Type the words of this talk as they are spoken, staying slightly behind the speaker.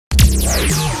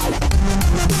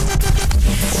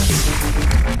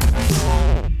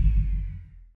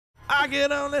I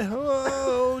can only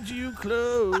hold you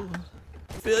close.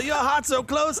 Feel your heart so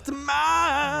close to mine.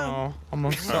 Oh, I'm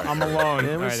alone.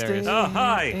 And we're Right, there it is. staying Oh,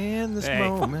 hi. in this Hey.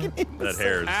 moment That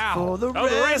hair's. for the Oh,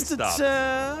 the rain rest of stopped.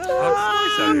 time. Oh,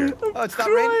 it's nice out here. Oh, it's not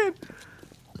raining.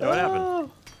 Yeah, what happened?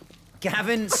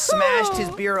 Gavin smashed his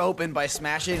beer open by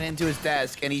smashing it into his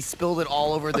desk, and he spilled it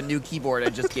all over the new keyboard I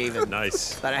just gave him.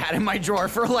 Nice. That I had in my drawer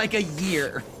for like a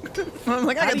year. I'm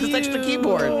like, I got this extra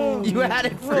keyboard. You had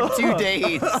it for 2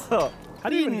 days. How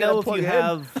do you know if you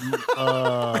have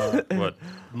What?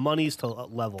 monies to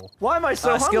level? Why am I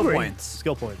so Skill hungry? points.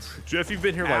 Skill points. Jeff, you've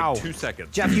been here Ow. like 2 seconds.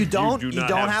 Jeff, you don't do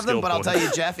not have them, skill but I'll tell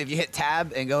points. you, Jeff, if you hit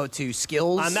tab and go to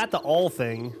skills. I'm at the all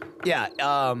thing. Yeah,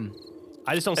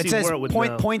 I just don't it see says where it would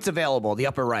know. points available, the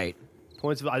upper right.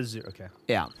 Points of zero. Okay.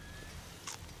 Yeah.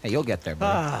 Hey, you'll get there,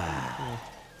 buddy.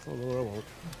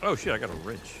 Oh shit, I got a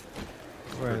wrench.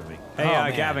 Right. With me. Hey,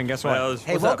 man. Gavin, guess what? Well, this-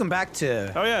 Hey, what's welcome up? back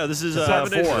to... Oh yeah, this is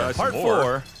 7 days, part some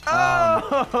more. 4.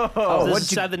 Oh, This what'd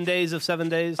is you... 7 days of 7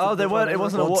 days. Oh, they weren't. It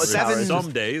wasn't a Well, water it's tower. seven-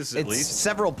 Some days, at It's least.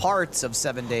 several parts of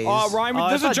 7 days. Ryan, I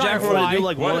there's a thought giant Jack wanted to fly. do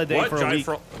like one a day for a giant week.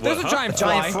 fro- There's what, a huh? giant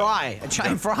giant fly. fry. A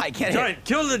giant fry. Get it? Giant,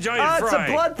 kill the giant Oh, it's fry.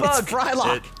 a blood bug. It's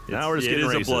Frylock. Now we're just It getting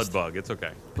is a racist. blood bug. It's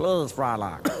okay. Plus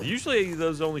Frylock. Usually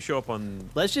those only show up on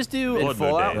Let's just do. blood moon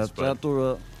Fallout? days,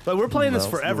 but But we're playing this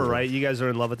forever, right? You guys are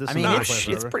in love with this. I so mean, we're it's, playing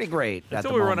it's forever. pretty great at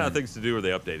until the we run moment. out of things to do or they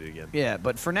update it again. Yeah,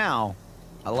 but for now,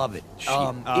 I love it.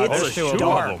 there's It's two of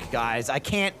dark, them. guys. I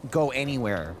can't go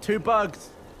anywhere. 2 bugs.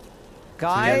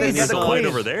 Guys, There's a Boys. plane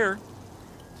over there.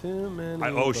 Too many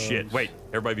Oh bugs. shit! Wait,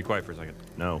 everybody, be quiet for a second.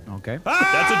 No. okay.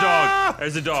 That's a dog.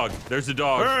 There's a dog. There's a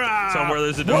dog. Somewhere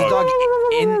there's a There's a dog.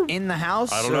 dog in the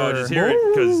house? I don't know. I or- just hear it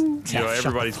because Yeah, shut the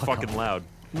everybody's fuck fucking loud.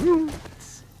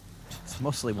 It's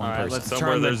mostly one All right, person. let's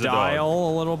Somewhere turn the there's a dog. dial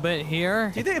a little bit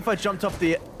here. Do you think if I jumped off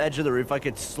the edge of the roof, I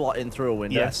could slot in through a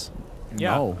window? Yes.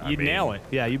 Yeah, No. you'd I mean- nail it.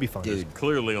 Yeah, you'd be fine. Dude,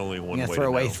 Clearly, only one you way gonna throw to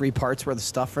away know. 3 parts worth of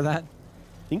stuff for that?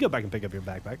 You can go back and pick up your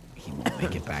backpack. He won't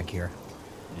make it back here.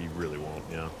 You really won't.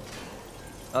 Yeah.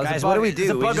 There's Guys, a what bug- do we do? There's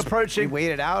a We bug just- approaching. We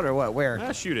wait it out or what? Where?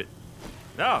 Ah, shoot it.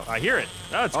 No, I hear it.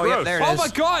 Oh, it's Oh, yeah, gross. there it Oh is. my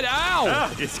God! Ow!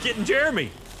 Ah, it's getting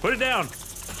Jeremy. Put it down.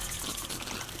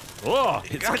 Oh,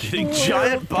 It's getting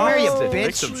Giant Come here, you bugs.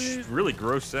 makes some bitch. really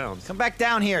gross sounds. Come back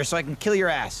down here so I can kill your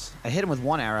ass. I hit him with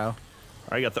 1 arrow.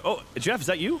 I got the. Oh, Jeff, is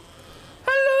that you?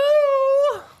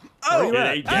 Hello. Oh, It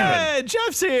ate Gavin. hey,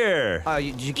 Jeff's here. Oh,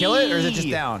 did you kill it or is it just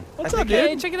Eee. down? What's I up, think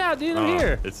dude? Check it out, dude. I'm Oh,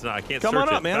 here. It's not. I can't Come search on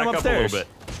up, it. man, Back I'm up a upstairs. little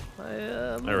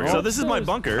bit. There we go. So this is my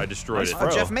bunker. I destroyed it. Oh,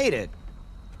 Jeff made it.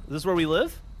 This is where we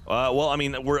live. Well, I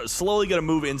mean, we're slowly gonna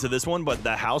move into this one, but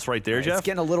the house right there, Jeff. It's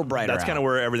getting a little brighter. That's kind of out.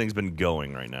 where everything's been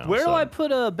going right now. Where so. do I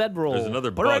put a bedroll? There's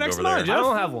another Put it bug right next over to mine, there. Jeff. I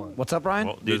don't have one. What's up, Ryan?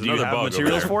 Well, Do there's you another have bug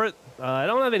materials over for it? I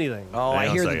don't have anything. Oh, Hang I on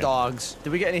a hear the second. dogs.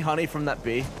 Did we get any honey from that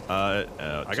bee? I 2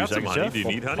 got some seconds, honey. Jeff. Do you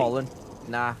need honey? Pollen.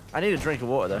 Nah. I need a drink of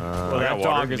water though. Well, I that got water.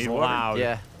 dog You is need water? loud.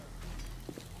 yeah.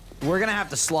 We're gonna have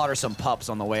to slaughter some pups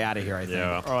on the way out of here, I think.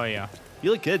 Yeah. Oh yeah.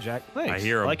 You look good, Jack. Thanks. I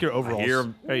hear I him. like your overalls. I hear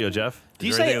him. There you go, Jeff. Do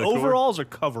you Is there say anything in the cooler? overalls or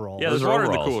coveralls? Yeah, there's Those are water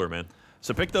in the overalls. cooler, man.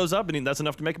 So pick those up, and that's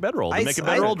enough to make a bedroll. I To make a s-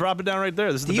 bedroll, I- drop it down right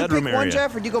there. This is Do the you bedroom pick area. one,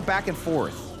 Jeff, or do you go back and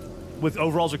forth? With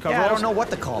overalls or coveralls? Yeah, I don't know what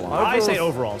to call them. I say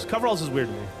overalls. Coveralls is weird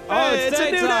to me. Oh, it's a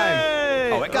new daytime. day!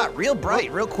 Oh, it got real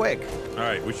bright, real quick. All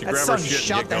right, we should That grab sun our shit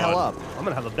shot and the get hell going. up. I'm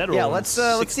gonna have a bedroll. Yeah, in let's see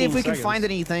if 16 we can seconds. find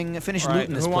anything. Finish All right,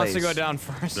 looting this who place. wants to go down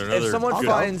first? There If another someone good-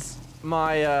 finds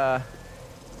my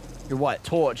Your what?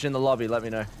 torch in the lobby, let me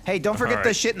know. Hey, don't forget All the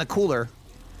right. shit in the cooler.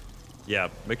 Yeah,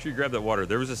 make sure you grab that water.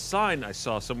 There was a sign I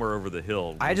saw somewhere over the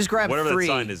hill. I just grabbed Whatever 3.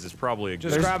 that sign is probably a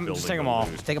Just ghost grab 'em, building just take 'em on all.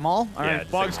 loose. Take them all? All Yeah, right.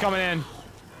 just Bug's take 'em coming in.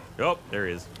 all. Oh, there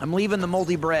he is. I'm leaving the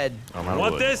moldy bread. I'm out of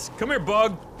Want wood. this? Come here,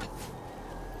 bug.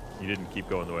 You didn't keep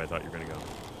going the way I thought you were gonna go.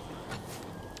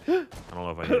 I don't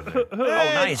know if I hit it. Oh,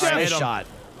 nice. Jeff. Nice Hit 'em. shot.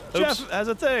 Jeff has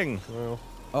a thing.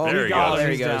 Oh, There he God, goes. there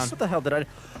he He's goes. down. What the hell did I?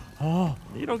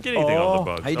 You don't get anything on the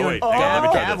bugs. How you Oh, doing? wait, hang on, let me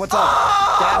try Gav, this. what's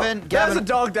up? Gavin, There's a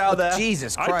dog down there.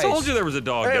 Jesus I Christ. told you there was a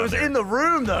dog Hey, down it was there. in the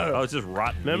room though. Oh, it's just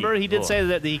rotten. Remember, meat. he did Ugh. say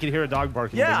that he could hear a dog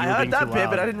barking. Yeah, but I you were heard being that too bit, but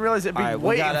loud. I didn't realize it'd be All right, we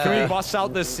waiting. gotta- Can we bust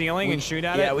out this ceiling and shoot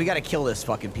at it? Yeah, we gotta kill this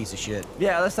fucking piece of shit.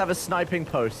 Yeah, let's have a sniping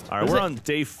post. All right, we're on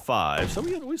day 5, so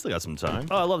we still got some time.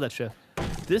 Oh, I love that shit.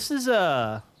 This is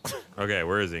Okay,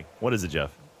 where is he? What is it, Jeff?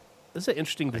 This is an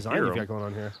interesting design hear you've got 'em. going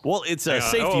on here. Well, it's a Hang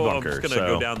on. safety Oh, bunker. I'm just gonna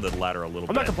so. go down the ladder a little I'm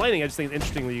bit. not complaining. I just think it's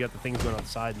interesting that you got the things going on the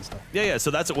side and stuff. Yeah, yeah. So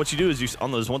that's what you do is you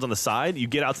on those ones on the side, you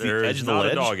get out to There the is edge of the not a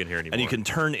ledge, dog in here and you anymore. can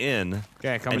turn in,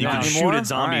 Okay, coming and you down. can shoot Anymore? at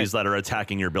zombies Alright. that are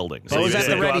attacking your building. So Oh, you is that just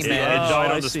the go ready out to man? edge. It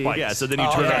died I on the see. spikes. Yeah, so then you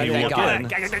Oh, turn okay, around and you thank look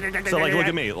God. in. So like, look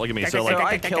at me, look at me. So So like,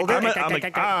 I killed it. I'm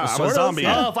a Sort of? zombie.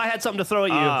 Oh, if I had something to throw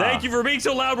at you. Thank you for being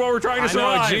so loud while we're trying to I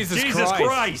know, survive. Jesus Christ.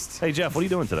 Christ. Hey Jeff, what are you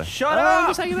doing today? Shut I'm up!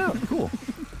 just hanging out. Cool.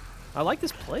 I like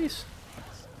this place.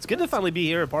 It's good to finally be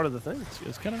here, a part of the thing.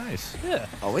 It's kind of nice. Yeah.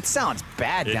 Oh, it sounds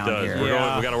bad It down does. here. We're Yeah.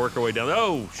 going, we got to work our way down.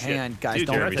 Oh shit! Hang on, guys, Dude,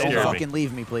 don't Jeremy scared me. fucking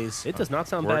leave me, please. It does not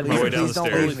sound Work bad. my way either. down Please the don't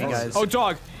stairs. leave me, guys. Oh,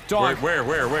 dog. Dog.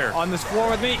 Where? On this floor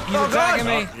with me. He's Oh, attacking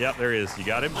God. me. Yep, there he is. You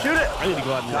got him. Shoot it! I need to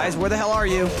go out and Guys, where the hell are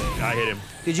you? I hit him.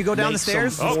 Did you go down the make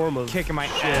stairs? some form of Kicking my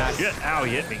ass. Shit! Ow!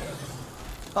 He hit me.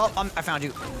 Oh, I found you.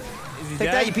 Is he Take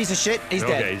dead? that, you piece of shit. He's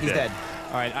Okay, dead. he's He's dead. dead.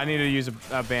 All right, I need to use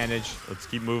a bandage. Let's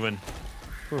keep moving.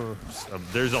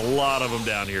 There's a lot of them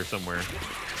down here somewhere.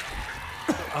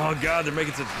 Oh god, they're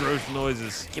making such gross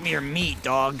noises. Give me your meat,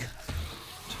 dog.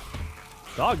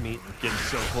 dog meat. Getting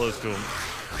so close to them.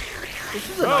 This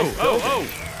is a nice building.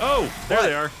 Oh! There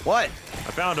they are. What?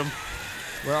 I found them.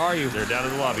 Where are you? They're down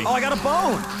in the lobby. Oh, I got a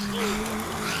bone.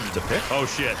 It's a pick. Oh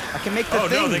shit! I can make the Oh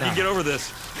thing no, they now. can get over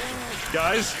this.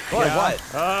 Guys, What? Yeah.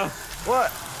 What?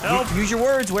 What? help! Use your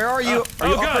words. Where are you? Are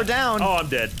you God. up or down? Oh, I'm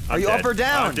dead. I'm Are you dead. up or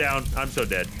down? I'm down. I'm so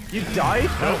dead. You died?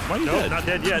 No, why are you no, dead? not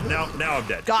dead yet. Now I'm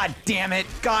dead. God damn it.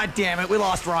 God damn it. We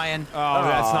lost Ryan. Oh,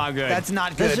 that's not good. That's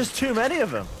not There's good. just too many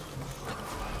of them.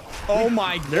 oh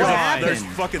my There's, god. there's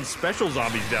fucking special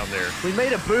zombies down there. We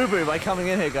made a boo-boo by coming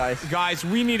in here, guys. Guys,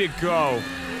 we need to go.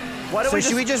 Why don't So we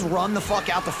should we just run the fuck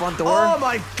out the front door? Oh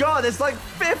my god, there's like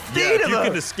 15 Yeah, if of you them!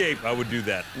 can escape, I would do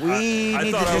that. We I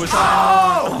need to thought I just was.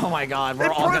 try and run. Oh my god, They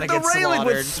we're all gonna broke get the railing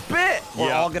slaughtered. with spit! We're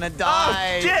Yeah. all gonna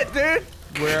die. Oh shit, dude!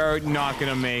 We're not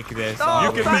gonna make this. Oh,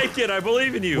 You can make it. I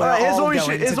believe in you. We're Alright, here's all what we going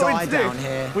should. Here's to what we die need to down do.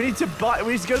 here. We need to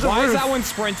go to the Why roof. is that one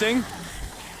sprinting?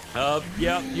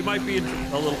 Yeah, you might be in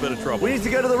a little bit of trouble. We need to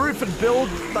go to the roof and build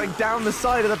like down the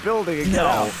side of the building and get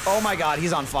out. Oh my god,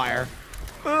 he's on fire.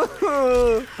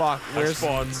 Fuck. Where's Where's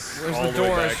all the way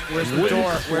doors? back. Where's the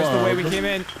door? Where's the way we came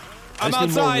in? I I'm just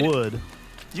need outside. more wood.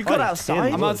 You got Oh,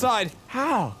 outside? I'm outside.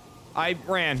 How? I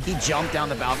ran. He jumped down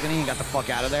the balcony and got the fuck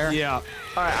out of there. Yeah.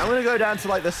 Alright, I'm gonna go down to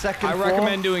like the second I floor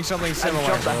recommend doing something and similar.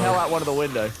 jump the hell out one of the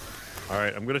windows. All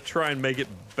right, I'm gonna try and make it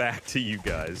back to you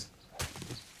guys.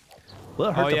 Will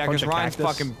it hurt Oh to yeah, punch because a Ryan's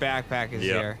cactus? fucking backpack is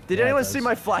Yeah. here. Did Yeah, it anyone does. see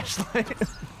my flashlight?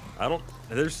 I don't.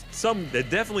 There's some. They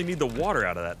definitely need the water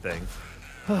out of that thing.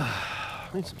 I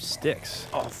need some sticks.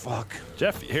 Oh fuck.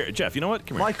 Jeff, here, Jeff. You know what?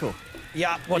 Come here. Michael,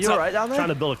 Yeah, are what's you up? alright down there? Trying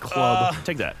to build a club.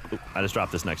 Take that. Ooh, I just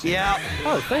dropped this next to you. Yeah.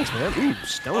 Oh, thanks, man. Ooh,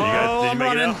 stone. You guys, did you I'm make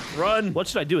running. it out? Run! What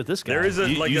should I do with this guy? There is a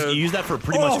You, like you a. use that for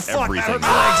pretty Oh much fuck, that everything. hurt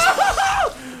my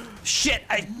legs. Shit,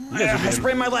 I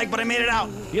sprained my leg, but I made it out.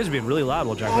 You guys are being really loud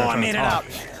while Jack. Oh, I made it out.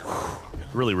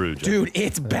 Really rude, Jeff. Dude,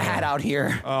 it's bad out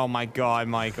here. Oh my god,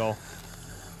 Michael.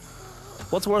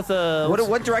 What's worth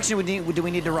What direction do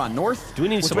we need to run? North? Do we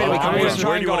need some? way do we Are come we from? gonna try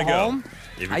Where and do you go wanna go? home?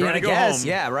 If you're I trying to go guess, home,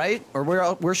 yeah, right? Or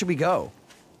where should we go?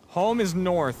 Home is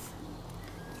north.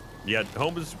 yeah,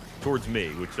 home is towards me,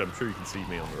 which I'm sure you can see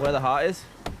me on the Where road. the heart is?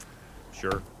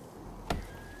 Sure.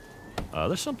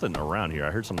 There's something around here.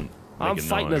 I heard something. I'm making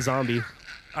fighting a noise. zombie.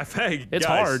 Hey, It's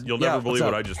guys, hard. You'll Yeah, never what's believe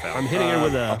what up? I just found. I'm hitting her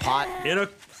with A a. pot? In a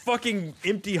fucking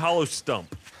empty hollow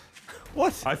stump.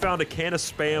 What? I found a can of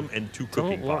Spam and 2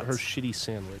 cooking Don't want her pots. shitty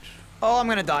sandwich. Oh, I'm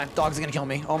gonna die. Dog's gonna kill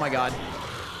me. Oh my god.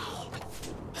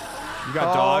 You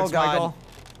got Oh, dogs, God. Michael?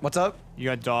 What's up? You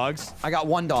got dogs? I got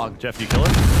one dog. Jeff, you kill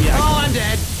it? Oh, I'm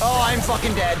dead. Oh, I'm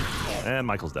fucking dead. And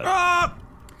Michael's dead.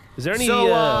 Is there any?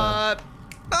 Car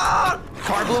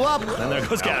blew up. And there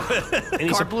goes Gavin.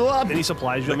 any, Car blew up. any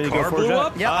supplies you want me to car go for, blew Jeff?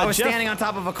 up? Yep, I was Jeff, standing on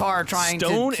top of a car trying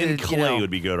Stone to and you clay know, would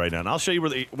be good right now. And I'll show you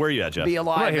where you at, Jeff. be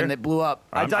alive, Right here. and it blew up.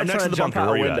 I I'm died next trying to to the jump bunker.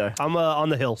 out a Where you at? window. I'm on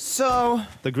the hill, So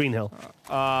the green hill.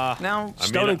 now,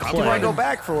 Stone and I'm clay. do I running- go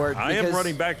back for it? I am Because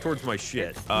running back towards my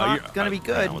shit. not gonna be hang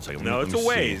good. on one second. No, Let it's me a see.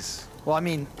 ways. Well, I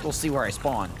mean, we'll see where I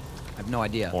spawn. I have no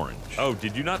idea. Orange. Oh,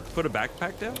 did you not put a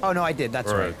backpack down? Oh no, I did.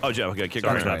 That's Or- right. Oh, Jeff. Okay, kick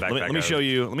Sorry, on not that. Let backpack, me I show was-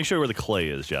 you. Let me show you where the clay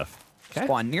is, Jeff.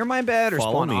 Spawn near my bed or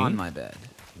Follow spawn me. on my bed?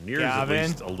 Near at Gavin?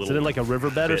 least a little. Is it in like a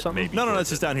riverbed or bit, something? maybe No, towards it's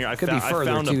just it. down here. I Could be found, I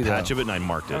further, found too, a patch though. of it and I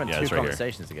marked it. Having Yeah, two it's right here.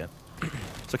 conversations again.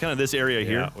 So kind of this area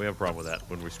here, Yeah, we have a problem with that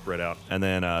when we spread out. and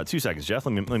then 2 seconds, Jeff.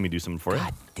 Let me do something for you.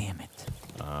 God damn it.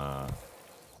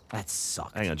 That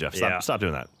sucked. Hang on, Jeff. Yeah. Stop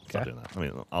doing that. Stop doing that. I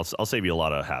mean, I'll save you a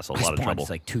lot of hassle, a I lot of spawned trouble.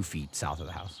 just like 2 feet south of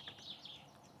the house.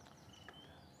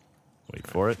 Wait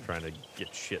for it. Trying to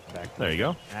get shit back. To There you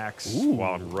go. Axe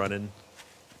while I'm running.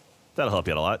 That'll help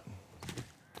you out a lot.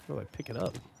 How do I pick it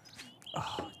up?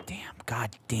 Damn,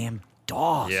 goddamn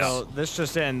dogs. Yeah. So this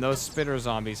just in, those spitter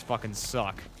zombies fucking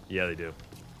suck. Yeah, they do. that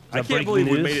I can't breaking believe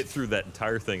we news? made it through that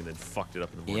entire thing and then fucked it up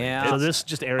in the morning. Yeah. So this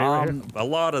just area right here? A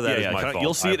lot of that is Yeah, my fault.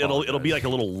 you'll see I it. It'll be apologize. like a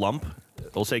little lump.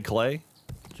 It'll say clay.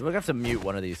 We're gonna have to mute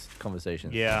one of these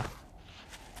conversations. Yeah.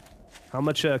 How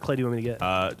much clay do you want me to get?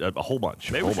 A whole bunch.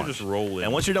 Maybe a we whole should bunch. just roll in.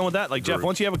 And once you're done with that, like Jeff, Dirt.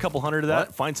 once you have a couple hundred of that,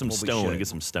 What? find some Well, we stone should. and get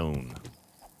some stone.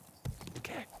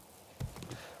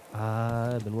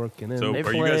 I've been working in So,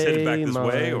 are you guys headed back this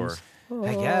way, or?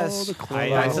 I guess. the clay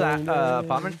That's mines. that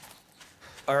apartment?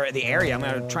 Or the area. I'm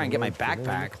gonna try and get my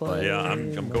backpack, but Yeah,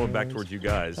 I'm going back towards you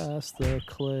guys. Pass the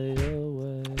clay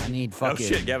away. I need Oh fucking.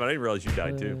 shit, Gavin! I didn't realize you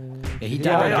died too. Yeah, he Yeah,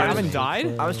 died. right Gavin after me.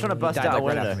 died? I was trying to He bust died out a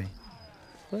like right window. after me.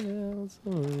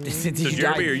 Did So you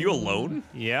Jeremy, die- are you alone?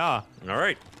 Yeah. All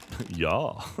right.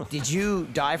 Yeah. Did you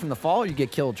die from the fall, or you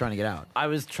get killed trying to get out? I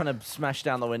was trying to smash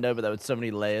down the window, but there were so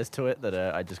many layers to it that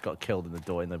I just got killed in the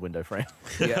door in the window frame.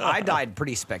 Yeah, I died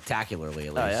pretty spectacularly,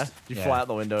 at least. Oh yeah? You Yeah. fly out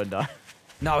the window and die.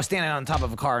 No, I was standing on top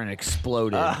of a car and it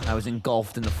exploded. I was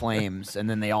engulfed in the flames, and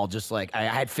then they all just like I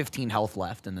had 15 health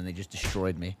left, and then they just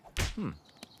destroyed me.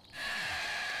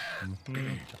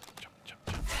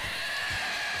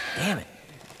 Damn it!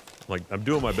 Like I'm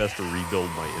doing my best to rebuild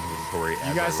my inventory.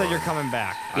 You guys said you're coming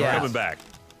back. I'm Yeah. coming back.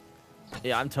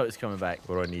 Yeah, I'm totes coming back.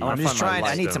 What do I need? I'm just find my trying.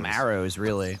 I need light some stones. arrows,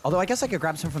 really. Although I guess I could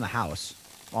grab some from the house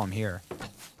while I'm here.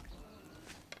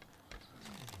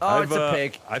 Oh, it's a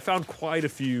pig. I found quite a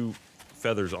few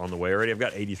feathers on the way already. I've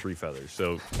got 83 feathers.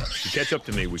 So if you catch up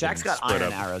to me, we Jack's can got spread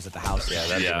iron up. arrows at the house. Yeah,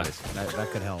 that'd Yeah. be nice.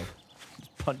 That could help.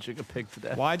 Punching a pig to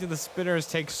death. Why do the spitters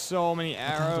take so many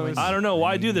arrows? I don't know.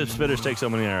 Why do the spitters take so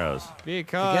many arrows?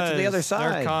 Because To get to the other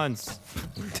side. they're cunts.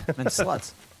 And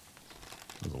sluts.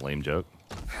 That was a lame joke.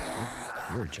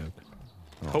 You're a joke.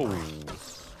 Oh,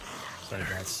 Sorry,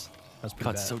 guys. That's pretty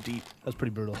God, bad. so deep. That's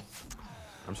pretty brutal.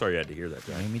 I'm sorry you had to hear that,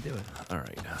 Jack. Made me do it. All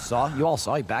right. Saw? You all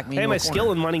saw. You backed me. Hey, into my a corner.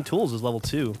 skill in mining tools is level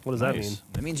 2. What does that mean? Nice.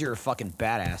 That means you're a fucking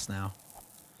badass now.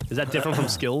 Is that different from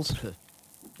skills?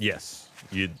 Yes,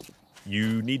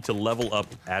 you need to level up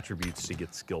attributes to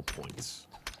get skill points.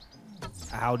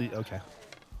 How do? Okay.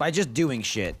 By just doing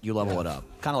shit, you level it up.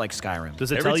 Kind of like Skyrim.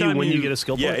 Does it Every tell you time when you get a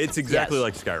skill Yeah, point? it's exactly Yes.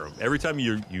 like Skyrim. Every time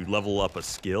you level up a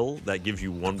skill, that gives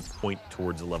you 1 point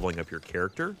towards leveling up your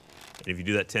character. And if you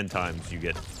do that 10 times, you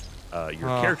get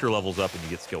your character levels up and you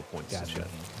get skill points. Gotcha.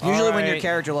 Usually when your Alright.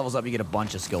 character levels up, you get a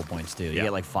bunch of skill points, too. You Yeah.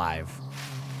 get like 5.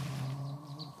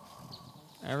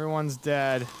 Everyone's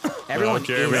dead. Everyone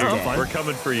Jeremy, is dead. we're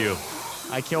coming for you.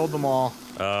 I killed them all.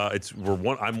 I'm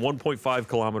 1.5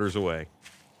 kilometers away.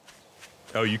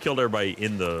 Oh, you killed everybody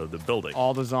in the building.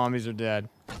 All the zombies are dead.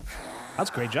 That's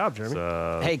a great job,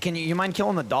 Jeremy. Hey, can you mind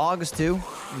killing the dogs, too?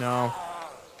 No.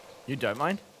 You don't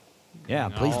mind? Yeah,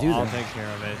 No, please do I'll that. take care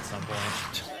of it at some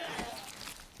point.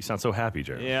 You sound so happy,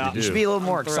 Jeremy. Yeah. You should be a little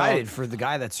more I'm thrilled. excited for the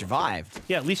guy that survived.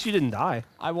 Yeah, at least you didn't die.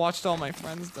 I watched all my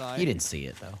friends die. You didn't see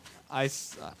it, though. I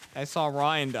saw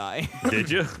Ryan die. Did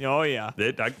you? Oh, yeah.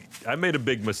 I made a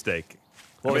big mistake.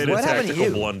 I What made a happened to tactical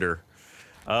you? blunder.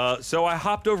 So I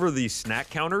hopped over the snack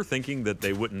counter thinking that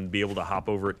they wouldn't be able to hop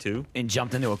over it too, And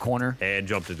jumped into a corner. and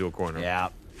jumped into a corner. Yeah,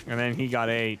 And then he got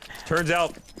 8. Turns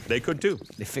out they could too.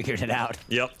 they figured it out.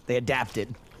 Yep. They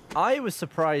adapted. I was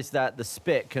surprised that the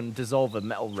spit can dissolve a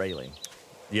metal railing.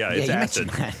 Yeah, Yeah, it's you acid.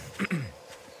 mentioned that.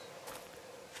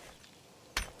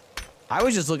 I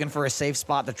was just looking for a safe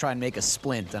spot to try and make a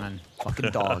splint, and a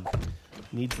fucking dog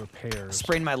Needs repairs.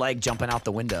 sprained my leg jumping out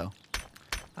the window.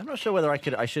 I'm not sure whether I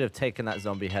should have taken that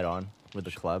zombie head on with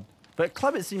the club. But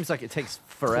club, it seems like it takes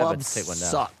forever Club to take one down.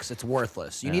 sucks. It's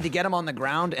worthless. You need to get him on the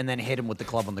ground and then hit him with the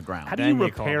club on the ground. How do Then you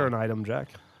you call repair them. an item, Jack?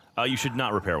 You should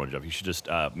not repair one, Jeff. You should just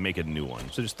make a new one.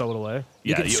 So just throw it away?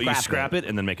 Yeah, can you scrap scrap it. it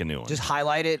and then make a new one. Just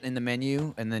highlight it in the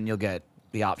menu, and then you'll get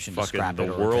the option to Fucking scrap the it.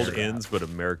 or world repair it. ends, but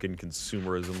American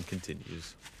consumerism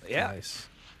continues. Yeah. Nice.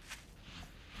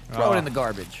 Throw it in the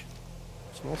garbage.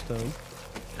 Small stone.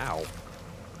 Ow.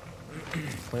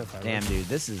 Plant fiber. Damn, dude,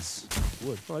 this is.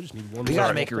 Wood. Oh, I just need one We more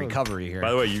gotta make a stone. recovery here.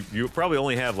 By the way, you probably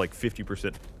only have like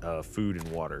 50% food and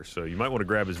water, so you might want to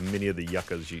grab as many of the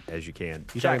yuccas as you can.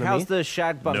 You Jack, talking to how's me? the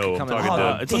shag bunker No, I'm coming talking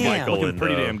along? to it's looking, damn. looking and,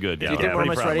 pretty damn good. Do Yeah, you think I'm we're pretty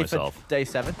almost proud of ready myself. for day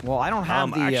 7? Well, I don't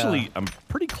have the. Actually, I'm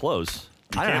pretty close.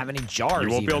 I don't have any jars. You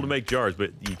won't be able to even. make jars,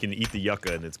 but you can eat the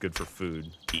yucca, and it's good for food.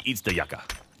 He eats the yucca.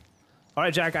 All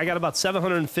right, Jack, I got about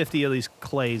 750 of these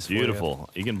clays for you. Beautiful.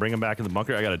 You can bring them back in the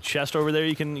bunker. I got a chest over there.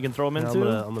 You can throw them And into.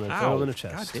 I'm gonna throw them in a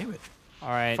chest. God damn it. All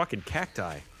right. Fucking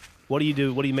cacti. What do you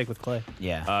do? What do you make with clay?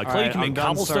 Yeah. Clay, All you right, can I'm make done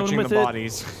cobblestone searching with the it.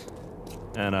 bodies.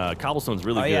 And cobblestone's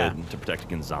really Oh, good yeah. to protect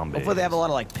against zombies. Hopefully they have a lot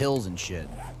of like pills and shit.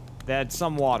 They had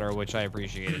some water, which I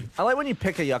appreciated. I like when you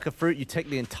pick a yucca fruit, you take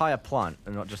the entire plant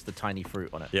and not just the tiny fruit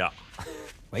on it. Yeah.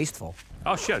 Wasteful.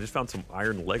 Oh shit! I just found some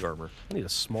iron leg armor. I need a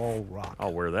small rock.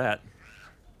 I'll wear that.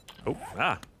 Oh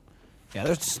Yeah,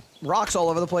 there's rocks all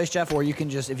over the place, Jeff, or you can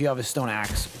just, if you have a stone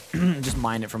axe, just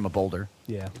mine it from a boulder.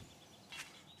 Yeah.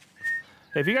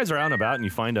 Hey, if you guys are out and about and you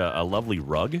find a lovely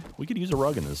rug, we could use a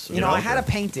rug in this. You know, I had a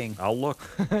painting I'll look.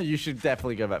 You should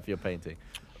definitely go back for your painting.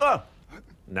 Oh!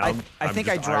 Now I I'm think just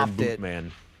I Iron dropped Boot it.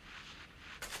 Man.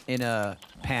 in a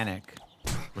panic,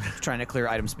 trying to clear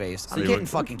item space. I'm you getting would-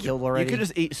 fucking killed You already. could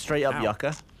just eat straight up Ow.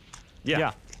 yucca.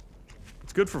 Yeah.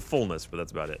 It's good for fullness, but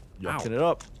that's about it. Yucking it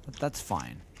up. That's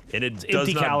fine. And it It's does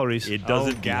empty not, calories. It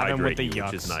doesn't Gavin dehydrate with the you,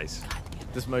 which is yucks. nice.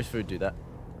 Does most food do that?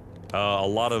 A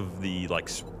lot of the like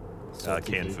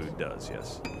Salty canned foods. food does,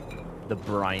 yes. The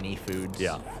briny foods.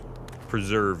 Yeah.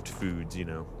 Preserved foods, you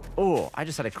know. Oh, I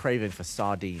just had a craving for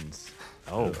sardines.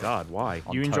 Oh God, why?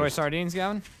 On You enjoy toast. sardines,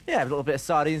 Gavin? Yeah, a little bit of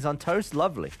sardines on toast.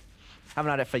 Lovely.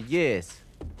 Haven't had it for years.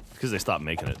 Because they stopped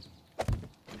making it.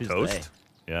 Who's Toast?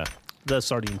 Yeah. The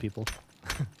sardine people.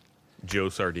 Joe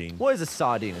Sardine. they? What is a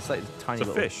sardine? It's like a tiny It's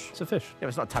a little fish. It's a fish. Yeah, but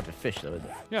it's not a type of fish, though, is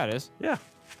it? Yeah, it is. Yeah.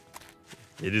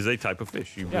 It is a type of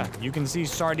fish. Yeah, you can see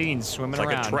sardines swimming It's like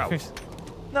around. a trout.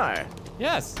 No.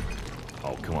 Yes.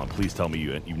 Oh, come on. Please tell me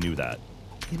you knew that.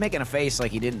 He's making a face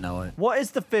like he didn't know it. What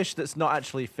is the fish that's not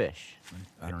actually fish?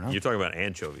 I don't know. You're talking about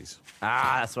anchovies.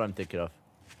 Ah, that's what I'm thinking of.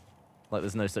 Like,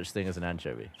 there's no such thing as an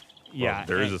anchovy. Yeah. Well,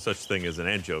 there is a such thing as an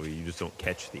anchovy. You just don't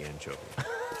catch the anchovy.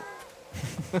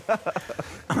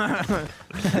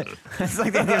 It's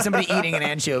like they have somebody eating an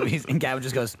anchovies, and Gavin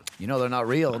just goes, "You know they're not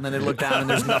real." And then they look down and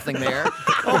there's nothing there.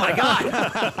 Oh my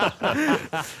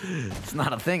god! It's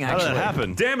not a thing, How did actually. that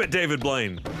happen? Damn it, David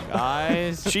Blaine.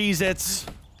 Guys. Cheez-Its.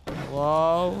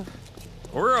 Whoa.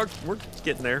 We're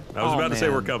getting there. I was Oh, about to say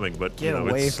man. we're coming, but Get you know,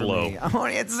 away it's from slow. me. I'm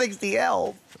only at 60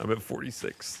 health. I'm at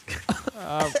 46.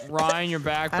 Ryan, your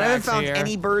I haven't backpack's found here.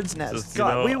 any bird's nests. Just, you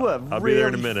God, know, we were I'll really be there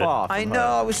in a minute. far from I know.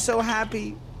 home. I was so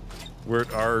happy. We're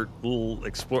at our little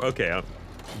explore. Okay,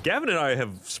 Gavin and I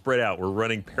have spread out. We're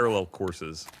running parallel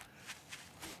courses.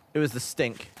 It was the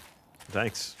stink.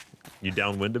 Thanks. You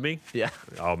downwind to me? Yeah.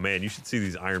 Oh man, you should see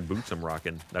these iron boots I'm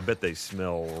rocking. I bet they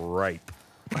smell ripe.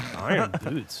 Iron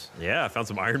boots. Yeah, I found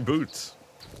some iron boots.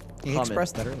 He Comment.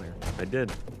 expressed that earlier. I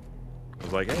did. I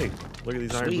was like, hey, look at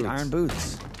these iron Sweet boots. iron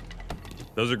boots.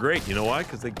 Those are great. You know why?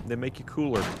 Because they make you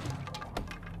cooler.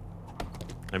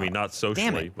 I mean, not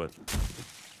socially, it. but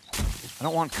I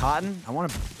don't want cotton. I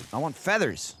want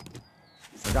feathers.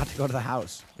 Forgot to go to the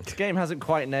house. This game hasn't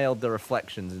quite nailed the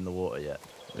reflections in the water yet.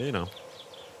 you know,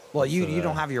 Well, you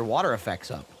don't have your water effects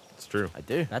up. it's true. I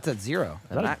do. That's at 0. Is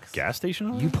that a Max. gas station?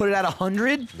 over You there? put it at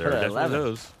 100? There are Put it at definitely 11.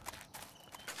 those.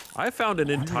 I found an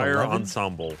entire 11?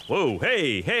 ensemble. Whoa,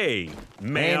 hey, Hey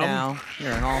ma'am. now,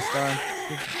 you're an all-star.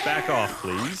 Back off,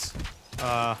 please.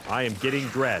 I am getting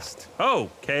dressed. Oh,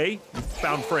 okay. You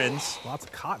found friends. Lots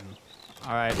of cotton.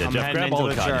 All right, Yeah, I'm Jeff, heading grab all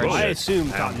into the the cotton. church. I assume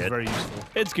Pound cotton is it. very useful.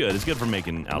 It's good. It's good for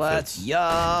making Let's outfits.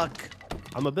 yuck.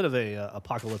 I'm a bit of a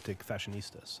apocalyptic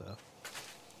fashionista, so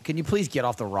Can you please get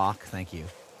off the rock? Thank you.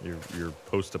 Your Especially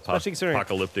considering-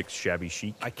 post-apocalyptic shabby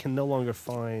chic. I can no longer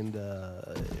find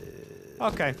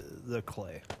Okay. the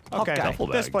clay. Okay. Duffel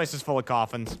This bag. place is full of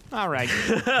coffins. All right.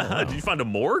 Did you find a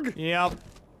morgue? Yep.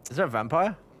 Is there a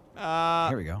vampire?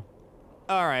 Here we go.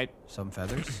 All right. Some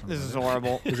feathers. This is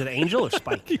horrible. Is it Angel or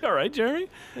Spike? You all right, Jeremy?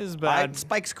 This is bad.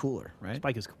 Spike's cooler, right?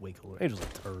 Spike is way cooler. Angel's a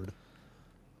turd.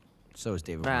 So is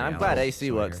David. Man, I'm Boreanaz. glad AC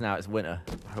So works here. now. It's winter.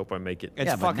 I hope I make it. It's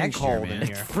Yeah, but fucking next year, cold man. in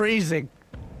here. Freezing.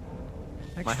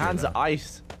 Next My year, hands though. are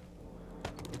ice.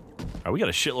 All right, we got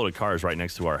a shitload of cars right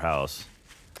next to our house.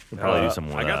 We'll probably do some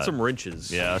more I of got that. some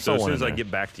wrenches. Yeah, So throw as one soon in as I there.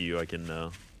 get back to you, I can.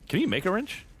 Can you make a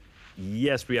wrench?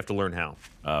 Yes, we have to learn how.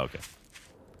 Oh, okay.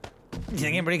 You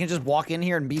think anybody can just walk in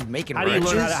here and be making How do you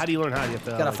wrenches? learn? How do you learn how? You have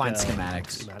to Gotta find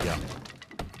schematics. Yeah.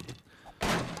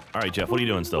 All right, Jeff, what are you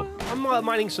doing still? I'm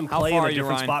mining some How clay in far a are you,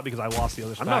 different Ryan? spot because I lost the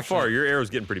other I'm spot. not far. Your arrow's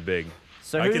getting pretty big.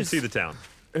 So I can who's- see the town.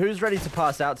 Who's ready to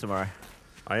pass out tomorrow?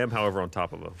 I am, however, on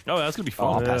top of a. Oh, that's gonna be Oh,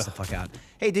 I'll fun. pass the fuck out.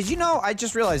 Hey, did you know? I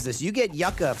just realized this. You get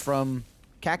yucca from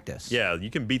cactus. Yeah, you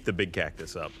can beat the big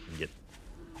cactus up and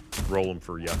roll them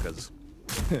for yuccas.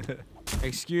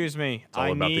 Excuse me. all I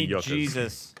about the need yuccas.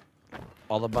 Jesus.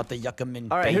 All about the yucca mint.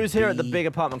 All right, who's here at the baby. big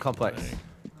apartment complex?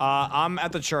 I'm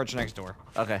at the church next door.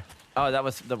 Okay. Oh, that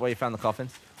was the way you found the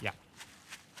coffins? Yeah.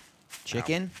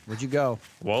 chicken? Where'd you go?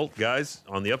 Well, guys,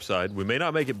 on the upside, we may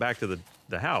not make it back to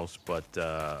the house, but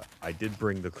I did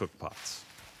bring the cook pots.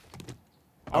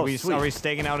 Are Oh, we sweet. are we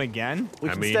staking out again? We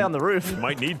I can mean, stay on the roof.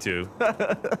 Might need to.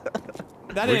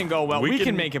 That didn't go well. We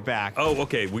can make it back. Oh,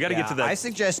 okay. We got to get to that. I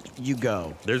suggest you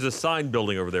go. There's a sign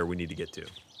building over there we need to get to.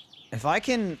 If I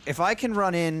can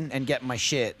run in and get my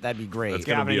shit, that'd be great. That's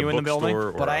gonna Gavin, be are a you in the building? bookstore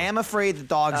or But I a- am afraid the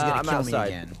dog's I'm gonna kill outside.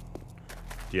 me again.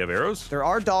 Do you have arrows? There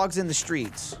are dogs in the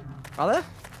streets. Are there?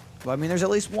 Well, I mean, there's at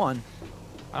least one.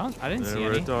 I didn't see There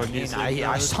were any. doggies I in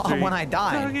I the saw street. him when I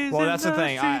died. Doggies Well, in that's the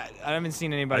thing. street. I haven't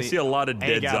seen anybody. I see a lot of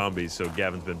Hey, dead Gav. zombies, so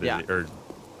Gavin's been busy. Yeah. Or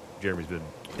Jeremy's been.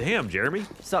 Damn, Jeremy.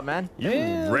 What's up, man? You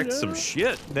wrecked some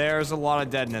shit. There's a lot of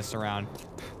deadness around.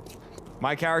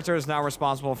 My character is now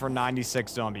responsible for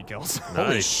 96 zombie kills. Holy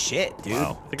Nice. shit, dude!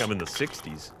 Wow. I think I'm in the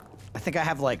 60s. I think I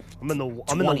have like. I'm in the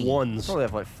 20. ones. Probably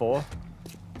have like 4.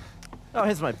 Oh,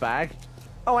 here's my bag.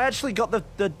 Oh, I actually got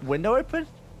the window open?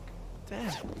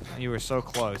 Damn. You were so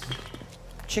close.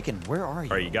 Chicken, where are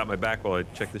you? All right, you got my back while I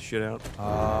check this shit out?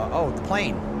 Oh, the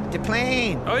plane. The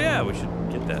plane. Oh, yeah, we should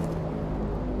get that.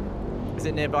 Is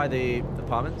it nearby the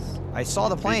apartments? I saw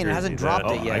the plane. It hasn't dropped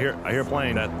Oh, it yet. I hear a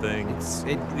plane. That thing.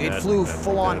 It That- flew that-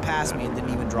 full on that- past that- me and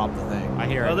didn't even drop the thing. I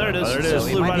hear it. Oh, there it is. Oh, there it It is. just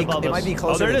It flew might right be- above it us. might be Oh,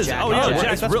 closer there it to is. Jack. Oh, yeah, Oh, Jack,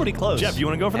 that's that's pretty close. Jeff, you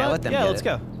want to go for Yeah, that? let them Yeah, get let's it.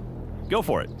 go. Go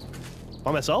for it.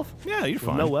 By myself? Yeah, you're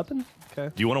fine. No weapon?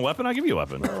 Okay. Do you want a weapon? I'll give you a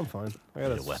weapon. No, I'm fine. I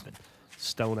got a weapon.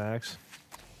 stone axe.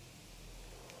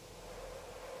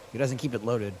 He doesn't keep it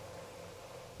loaded.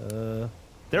 There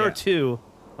Yeah. are 2.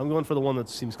 I'm going for the one that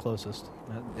seems closest.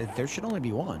 There should only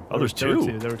be one. Oh, there's There were 2.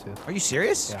 2. There were 2. Are you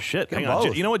serious? Shit, Get hang them on.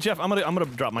 both. You know what, Jeff? I'm gonna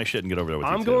drop my shit and get over there with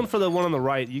you. I'm going for the one on the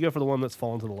right. You go for the one that's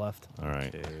fallen to the left. All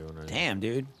right. Damn,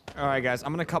 dude. All right, guys.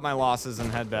 I'm gonna cut my losses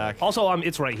and head back. Also,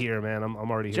 it's right here, man. I'm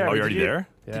already here. Jeremy, Oh, you're already did you- there?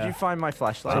 Yeah. Did you find my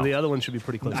flashlight? So the other one should be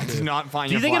pretty close I too. did not find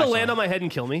Do you your think it'll flashlight. land on my head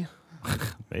and kill me?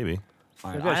 Maybe.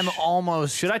 Alright, Maybe I I'm sh-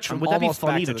 almost. Should I try? I'm Would that be almost back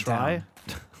funny to the try?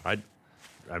 town.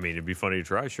 I mean, it'd be funny to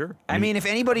try, sure. I mean, if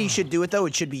anybody should do it though,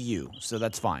 it should be you. So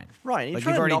that's fine. Right, you're Like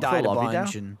trying you've to already knock the died a lobby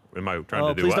bunch, down? and Am I trying Oh,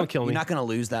 to do please what? don't kill me. you're not gonna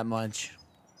lose that much.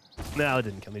 No, it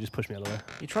didn't kill me. Just push me out of the way.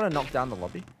 You're trying to knock down the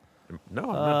lobby? No, I'm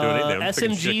not doing anything. I'm just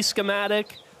taking SMG shit.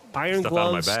 schematic, iron Stuff out of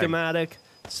my glove bag. schematic,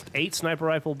 8 sniper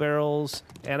rifle barrels,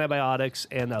 antibiotics,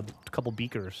 and a couple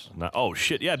beakers. Oh,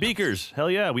 shit. Yeah, beakers.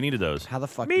 Hell yeah, we needed those. How the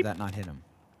fuck did that not hit him?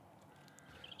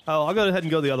 Oh, I'll go ahead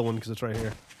and go the other one because it's right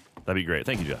here. That'd be great.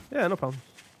 Thank you, Jeff. Yeah, no problem.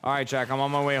 All right, Jack. I'm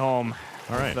on my way home.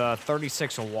 All right. The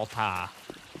 36 Walter.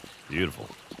 Beautiful.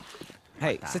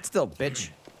 Hey, sit still, bitch.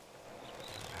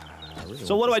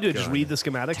 So what do I do? Just read the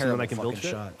schematics and then Terrible I can build fucking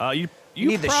shit? shot. You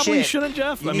need the probably shit. shouldn't,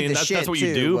 Jeff. You I need mean, the that's shit what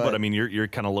you too, do, but but- I mean, you're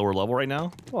kind of lower level right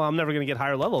now. Well, I'm never going to get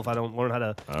higher level if I don't learn how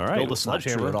to All right. build a It's Not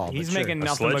true sledgehammer. at all. but He's sure. making A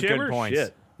nothing but good sledgehammer? points.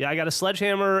 Shit. Yeah, I got a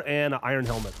sledgehammer and an iron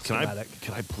helmet Can I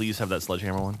schematic. please have that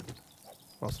sledgehammer one?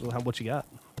 Also, what you got?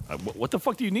 What the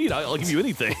fuck do you need? I'll give you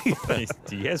anything.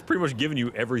 He has pretty much given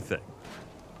you everything.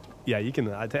 Yeah, you can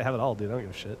have it all, dude. I don't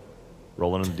give a shit.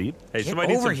 Rolling in the deep. Hey, Get somebody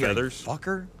need over some here, you feathers.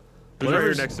 fucker. Who's right here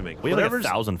Whatever's- next to me? We have like Whatever's-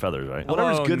 1,000 feathers, right?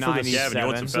 Whatever's Hello, good for the 97. Gavin, you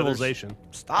want some feathers? civilization.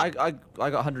 Stop. I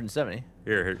got 170.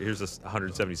 Here's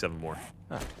 177 more.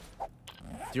 Do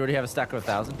you already have a stack of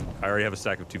 1,000? I already have a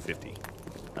stack of 250.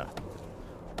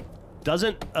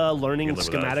 Doesn't learning You can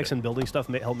live without schematics shit. and building stuff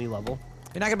help me level?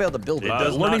 You're not gonna be able to build it. It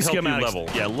does learning not help you schematics. level.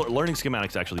 Yeah, learning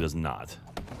schematics actually does not.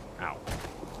 Ow.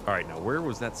 All right, now where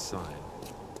was that sign?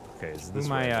 Okay, is Who this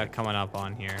am I way? coming up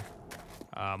on here?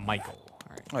 Michael. All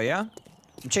right. Oh yeah?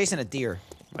 I'm chasing a deer.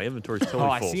 My inventory's totally Oh,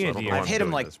 I full, see so a I don't know deer. why I've I'm hit him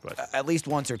doing like this, but at least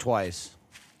once or twice.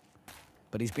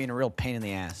 But he's being a real pain in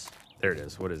the ass. there it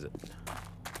is. What is it?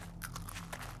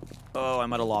 Oh, I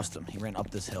might have lost him. He ran up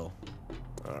this hill.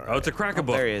 Oh, it's a cracker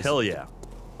book. there he is. Hell yeah.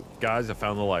 Guys, I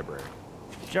found the library.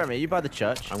 Jeremy, you by the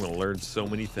church? I'm going to learn so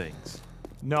many things.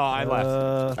 No, I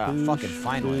left. Fucking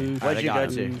finally. Where'd you Alright,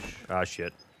 I go got him. to? Ah,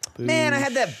 shit. Man, I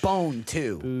had that bone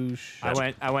too. Boosh.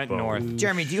 I went Boom. north.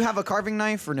 Jeremy, do you have a carving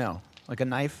knife or no? Like a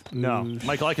knife? No.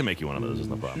 Michael, I can make you one of those. It's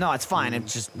no problem. No, it's fine.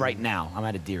 It's just right now. I'm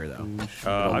at a deer though.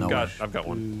 I've nowhere. got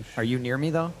one. Are you near me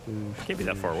though? Can't be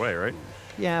that far away, right?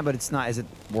 Yeah, but it's not. Is it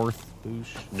worth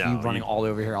No. you running all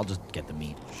over here? I'll just get the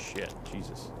meat. Shit,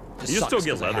 Jesus. Just You can still sucks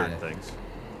get 'cause I leather had and it. things.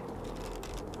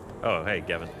 Oh, hey,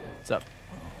 Gavin. What's up?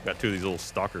 Got two of these little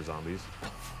stalker zombies.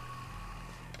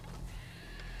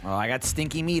 Oh, I got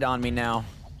stinky meat on me now.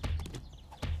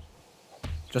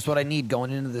 Just what I need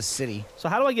going into this city. So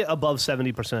how do I get above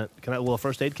 70%? Will a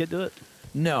first aid kit do it?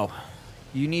 No,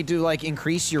 you need to like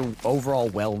increase your overall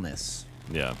wellness.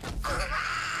 Yeah.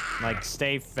 Like,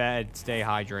 stay fed, stay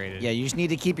hydrated. Yeah, you just need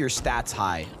to keep your stats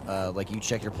high. Like you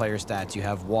check your player stats. You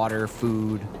have water,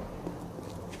 food.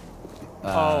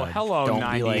 Oh, hello, don't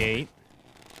be, like, 98.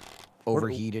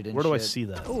 overheated and Where do I shit. see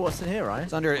that? Oh, what's in here, Ryan?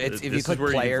 It's under. It's, if This you is click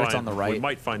where player, can it's on find- the right. We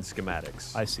might find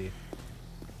schematics. I see.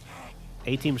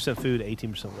 18% food,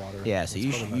 18% water. Yeah, so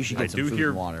you should I get some do food hear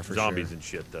and water for zombies sure. and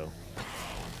shit, though.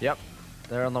 Yep.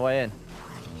 They're on the way in.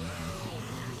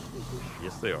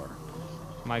 Yes, they are.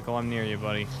 Michael, I'm near you,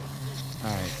 buddy.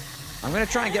 All right. I'm gonna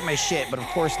try and get my shit, but of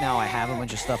course now I have a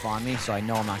bunch of stuff on me, so I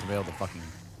know I'm not gonna be able to fucking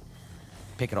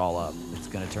pick it all up. It's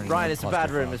gonna turn into Ryan, it's a bad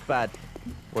room. clusterfuck. It's bad.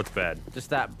 What's bad? Just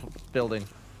that building.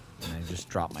 And I just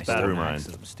dropped my Bad stone room, axe Ryan.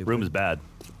 'cause I'm stupid. Room is bad.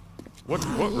 What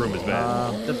room is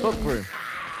bad? The book room.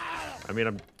 I mean,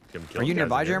 I'm Are you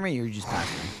nearby, Jeremy, or you just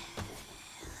passed me?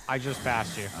 I just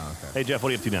passed you. Hey, Jeff, what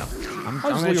are you up to now? I'm I was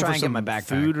gonna looking try for and get some my backpack.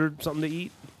 food or something to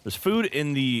eat. There's food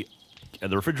in the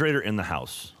refrigerator in the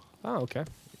house. Oh, okay.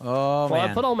 Oh, Well,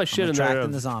 man. I put all my shit I'm in there.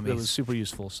 attracting the That zombies. was super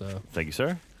useful. So Thank you,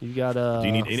 sir. you got Do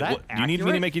you need any, that do you need me to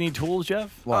accurate? make any tools,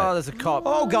 Jeff? What? Oh, there's a cop.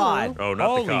 Oh, God. Oh, not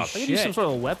Holy the cop. I could use some shit. sort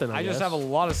of weapon. I just guess. have a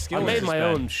lot of I skills. made in my this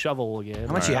bed. own shovel again.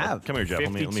 How much you have? Come here, Jeff.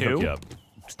 Let me hook 52? you up.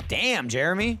 Damn,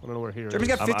 Jeremy. I don't know where here. Jeremy's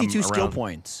is. got 52 I'm skill around.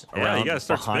 points. Yeah, you Around gotta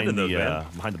start behind spinning those, the, man.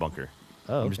 behind the bunker.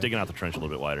 Oh, I'm just okay. digging out the trench a little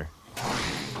bit wider.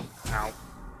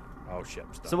 Oh, shit.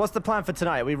 I'm stuck. So what's the plan for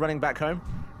tonight? Are we running back home?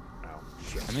 Ow,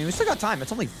 shit. I mean, we still got time.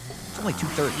 It's only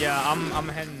 2:30. Yeah, I'm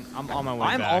heading. I'm on my way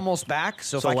I'm back. almost back,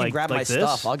 so if So, I can like- grab my like this?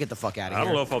 stuff, I'll get the fuck out of I here.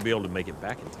 don't know if I'll be able to make it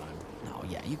back in time. No,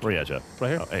 yeah, you can. Where you at, Jeff? Right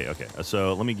here. Oh, hey, okay.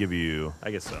 So let me give you.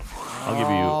 I guess so. I'll give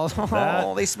you Oh,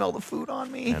 that they smell the food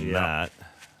on me. and Yeah. that,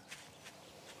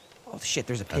 Oh shit,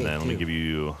 there's a pig and then let me too. give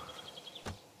you.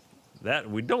 That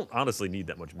we don't honestly need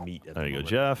that much meat. At There the you go, moment.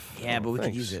 Jeff. Yeah, but we could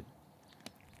thanks. use it.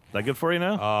 That good for you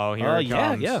now? Oh, here it yeah,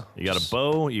 comes. yeah. You got a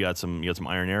bow. You got some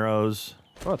iron arrows.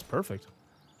 Oh, that's perfect.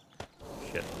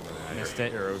 Shit. Missed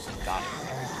it. Arrows. Got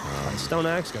a stone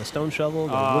axe, got a stone shovel,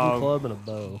 got a wooden club, and a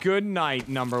bow. Good night,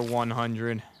 number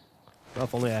 100. Well,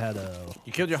 if only I had a.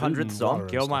 You killed your food 100th and zom? water.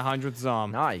 Killed my 100th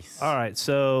zom. Nice. All right,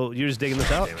 so you're just digging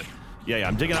this out. Damn it. Yeah,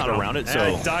 I'm digging out around it. I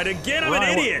So, died again. I'm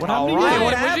Ryan, an idiot. what happened to All right, you?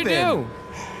 what What'd you happened?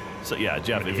 do? so yeah,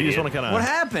 Jeff. If you just want to kind What of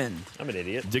happened? I'm an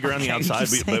idiot. dig around the Okay, you outside,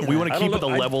 keep but we saying want to that. keep I at the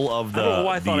don't know- level of I don't know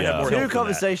why I the thought I had more Two help than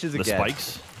conversations the again.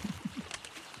 spikes.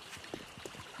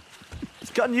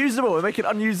 It's unusable. We're making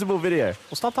an unusable video.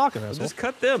 Well, stop talking, asshole. Just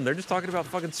cut them. They're just talking about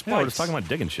fucking spikes. Yeah, we're just talking about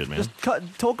digging shit, man. Just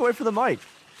talk away from the mic.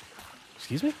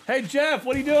 Excuse me? Hey Jeff,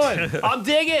 what are you doing? I'm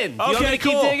digging. You want me Okay, to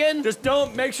keep cool. digging? Just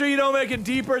don't make sure you don't make it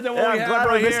deeper than what Yeah, we I'm have glad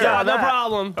right we missed here. out on No that.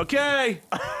 problem. Okay.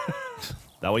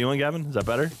 That what you want, Gavin? Is that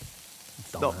better?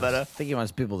 Not better. I think he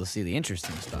wants people to see the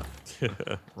interesting stuff.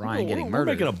 Ryan We're- getting we're murdered.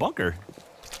 making a bunker.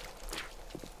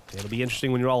 It'll be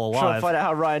interesting when you're all Trying to alive. find out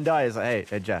how Ryan dies. Like,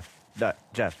 hey, Jeff. No,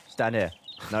 Jeff, stand here.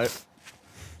 No.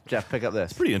 Jeff, pick up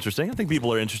this. Pretty interesting. I think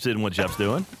people are interested in what Jeff's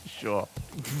doing. Sure.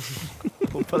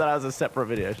 We'll put that as a separate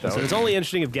video, shall So we? it's only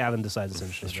interesting if Gavin decides it's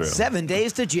interesting. That's true. 7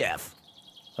 days to Jeff.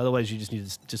 Otherwise, you just need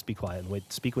to just be quiet and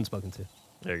wait. Speak when spoken to, and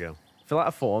There you go. Fill out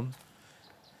a form.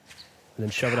 then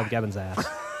shove it up Gavin's ass.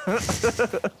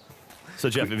 So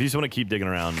Jeff, if you just want to keep digging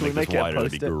around, Can we make this make it a wider,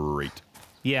 that'd be post-it? great.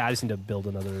 Yeah, I just need to build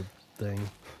another thing.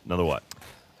 Another what?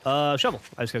 Shovel.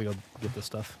 I just gotta go get this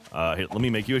stuff. Here, let me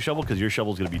make you a shovel because your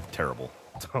shovel's gonna be terrible.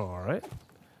 All right.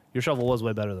 Your shovel was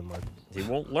way better than mine. He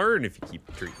won't learn if you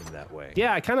keep treating him that way.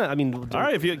 Yeah, I mean, All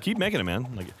right, if you keep making it, man.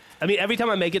 Like, I mean, every time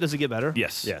I make it, does it get better?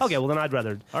 yes. Yes. Okay, well then I'd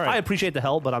rather. All right. I appreciate the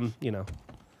help, but I'm,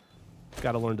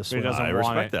 gotta learn to swim. doesn't I want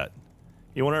respect it. that.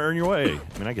 You want to earn your way.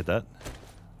 I mean, I get that.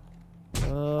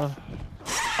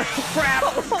 Crap!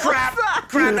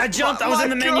 I jumped. I was in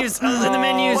the menus. I was in the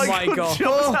menus. Michael.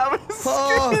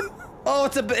 Oh,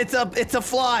 it's a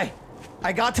fly.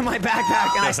 I got to my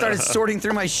backpack and I started sorting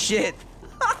through my shit.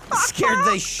 It scared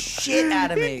the shit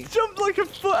out of me. Jumped like a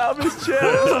foot out of his chair.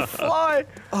 It was a fly.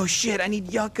 Oh shit, I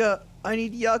need yucca.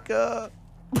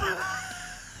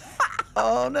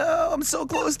 Oh no, I'm so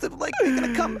close to like making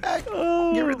a comeback.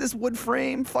 Get rid of this wood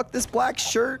frame. Fuck this black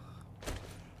shirt.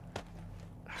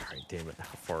 All right, damn it. How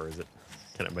far is it?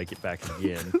 Can I make it back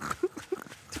again?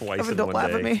 Twice Gavin, in don't one laugh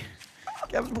day. at me.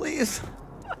 Gavin, please.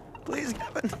 Please,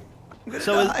 Gavin. I'm gonna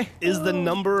So die. is the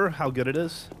number how good it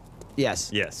is? Yes.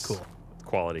 Yes. Cool.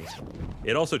 Quality.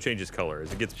 It also changes color.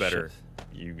 As it gets better,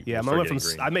 you Yeah, you I start went from getting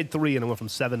green. I made 3 and I went from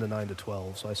 7 to 9 to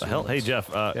 12. So I The assume hell? Hey, that's-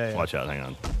 Jeff. yeah. Watch out. Hang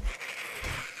on.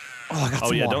 Oh, I got Oh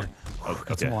some yeah, water. don't. Oh,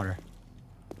 Got some okay. water.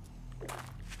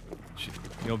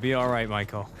 You'll be all right,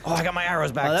 Michael. Oh, I got my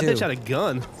arrows back Oh, that too. bitch had a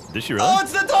gun. Did she really? Oh,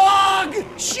 it's the dog!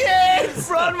 Shit!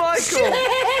 Run, Michael.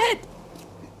 Shit!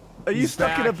 Are you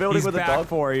stuck in a building He's with a back dog?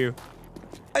 for you.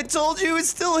 I told you it's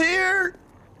still here.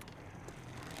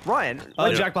 Ryan,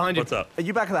 Oh, Jack behind you. What's up? are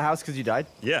you back at the house because you died?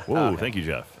 Yeah. Whoa, thank you,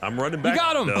 Jeff. I'm running back.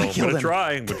 got him! No, I I'm killed gonna him.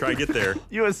 try. I'm gonna try and get there.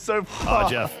 You are so far.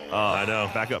 Jeff. I know.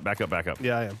 Back up.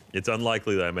 Yeah, I am. It's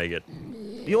unlikely that I make it.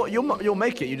 You'll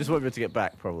make it. You just won't be able to get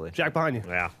back, probably. Jack behind you.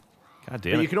 Yeah. God But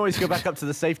damn you it. can always go back up to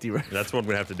the safety room. That's what I'm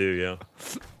gonna have to do. Yeah.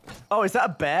 Oh, is that a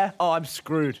bear? Oh, I'm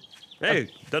screwed. Hey,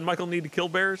 doesn't Michael need to kill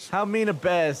bears? How mean are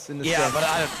bears in this Yeah, game? but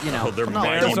I, you know, Oh, they're no,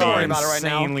 mighty don't worry mean. about it right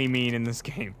now. Insanely mean in this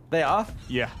game. They are?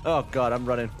 Yeah. Oh, God, I'm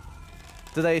running.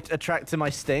 Do they attract to my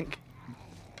stink?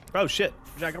 Oh shit,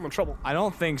 Jack, I'm in trouble. I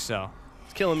don't think so.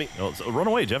 It's killing me. No, so run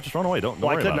away, Jeff. Just run away. Don't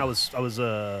Well, I worry couldn't. about I was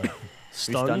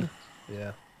stunned. stunned?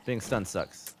 Yeah. Being stunned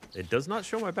sucks. It does not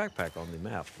show my backpack on the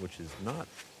map, which is not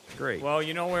great. Well,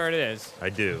 you know where it is. I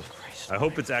do. I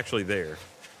hope it's actually there.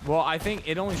 Well, I think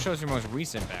it only shows your most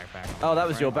recent backpack. Oh, that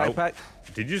was your right? backpack?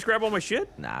 Did you just grab all my shit?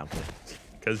 Nah, I'm good.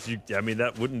 Because I mean,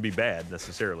 that wouldn't be bad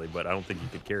necessarily, but I don't think you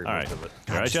could carry All most right. of it.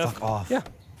 All right, Just Jeff. fuck off. Yeah.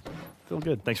 Feel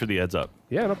good. Thanks for the heads up.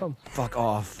 Yeah, no problem. Fuck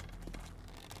off.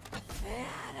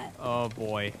 Oh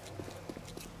boy.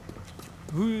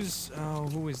 Who is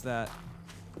that?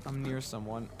 I'm near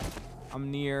someone.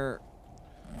 I'm near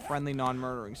friendly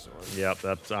non-murdering sword. Yep,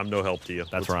 I'm no help to you.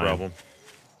 That's What's the Ryan. problem?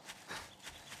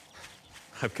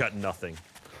 I've got nothing.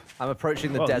 I'm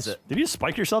approaching the Oh, this- desert. Did you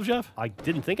spike yourself, Jeff? I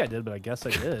didn't think I did, but I guess I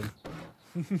did.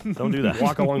 Don't do that.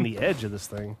 Walk along the edge of this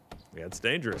thing. Yeah, it's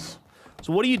dangerous.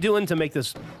 So what are you doing to make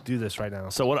this do this right now?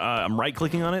 So what? I'm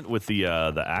right-clicking on it with the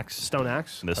axe, Stone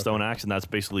axe? the stone axe, and that's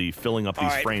basically filling up these All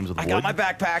right, frames with I wood. got my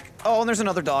backpack. Oh, and there's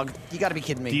another dog. You gotta be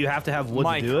kidding me. Do you have to have wood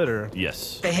Mike. to do it, or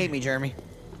Yes. They hate me, Jeremy.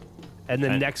 and the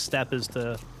I- next step is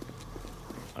to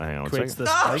Hang on one create second.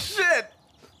 the spikes? shit!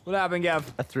 What happened,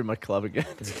 Gav? I threw my club again.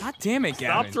 God damn it, Stop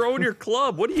Gavin. throwing your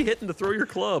club. What are you hitting to throw your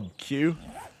club? Q.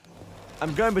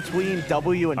 I'm going between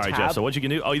W and All right, tab. Jeff. So what you can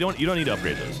do? Oh, you don't need to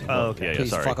upgrade those. Oh, okay. Yeah, yeah. Please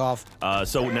Sorry. fuck off.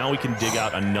 So now we can dig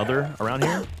out another around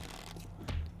here.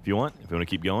 If you want to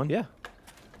keep going. Yeah.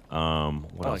 What Oh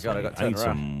my else? God, I got I need turned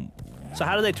around. some. So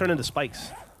how do they turn into spikes?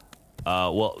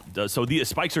 So the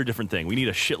spikes are a different thing. We need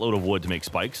a shitload of wood to make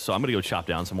spikes. So I'm gonna go chop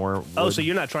down some more wood. Oh, so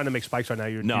you're not trying to make spikes right now.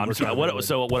 No, I'm just,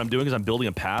 what I'm doing is I'm building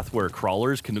a path where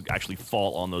crawlers can actually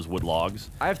fall on those wood logs.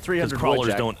 I have Because 300 crawlers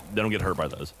wood, Jack. don't get hurt by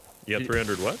those. You have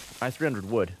 300 what? I have 300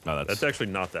 wood. No, That's actually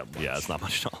not that much. yeah, it's not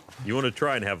much at all. You want to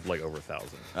try and have like over 1,000.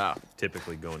 Oh.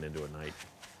 Typically going into a night.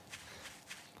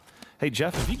 Hey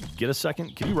Jeff, if you get a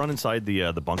second, can you run inside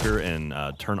the bunker and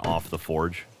turn off the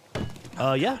forge?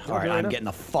 Yeah. All right, I'm getting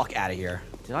the fuck out of here.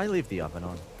 Did I leave the oven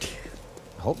on?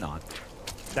 I hope not.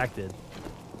 Back did.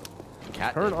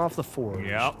 Cat Turn did. off the forge.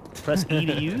 Yep. Press E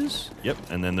to use. Yep,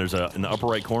 and then there's in the upper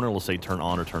right corner, it'll say turn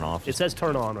on or turn off. It says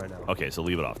turn on right now. Okay, so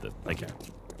leave it off then. Thank you.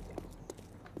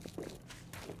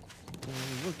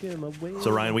 Look at my way.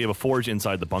 So Ryan, we have a forge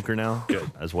inside the bunker now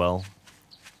as well.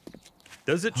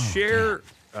 Does it share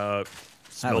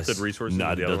smelted was- resources No,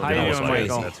 with the it other doesn't. one? How you doing, That's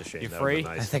Michael? That's a shame. You That would've been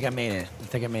free? I nice. think I made it. I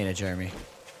think I made it, Jeremy.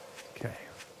 Okay.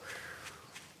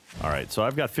 All right, so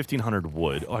I've got 1,500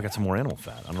 wood. Oh, I got some more animal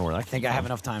fat. I don't know where that I think I have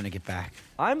enough time to get back.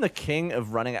 I'm the king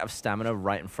of running out of stamina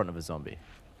right in front of a zombie.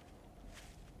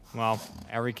 Well,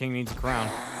 every king needs a crown.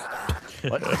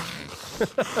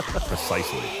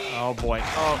 Precisely. Oh boy.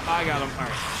 Oh, I got him. All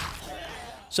right.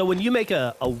 So when you make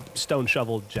a stone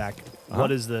shovel, Jack,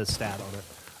 what is the stat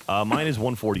on it? Mine is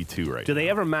 142 right Do they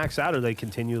now. ever max out, or they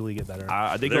continually get better?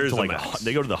 They go up There's to a like max.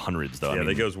 they go to the hundreds though. I Yeah, mean,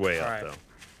 that goes way up Alright. though.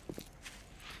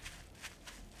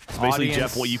 so basically, Audience.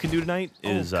 Jeff, what you can do tonight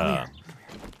is come here.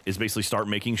 is basically start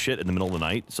making shit in the middle of the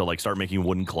night. So like start making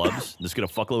wooden clubs. Just get a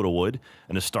fuckload of wood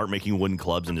and just start making wooden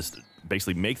clubs and just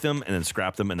basically make them and then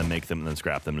scrap them and then make them and then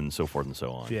scrap them and so forth and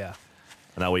so on. yeah.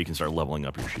 And that way you can start leveling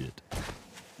up your shit.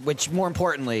 Which, more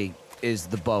importantly, is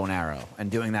the bow and arrow, and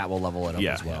doing that will level it up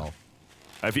Yeah, as well.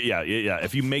 If you, yeah.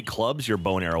 If you make clubs, your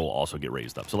bow and arrow will also get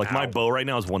raised up. So like my bow right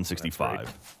now is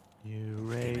 165. You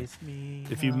raise me.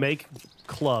 If you make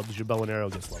clubs, your bow and arrow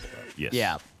gets leveled up. Yes.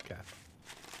 Yeah. Okay.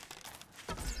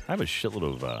 I have a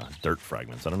shitload of dirt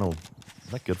fragments. I don't know. Is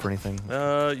that good for anything?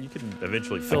 You can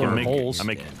eventually Fill figure in it. holes. I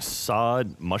make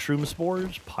sod mushroom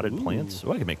spores, potted plants.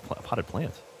 Oh, I can make potted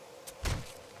plants.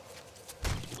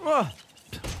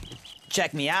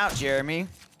 Check me out, Jeremy.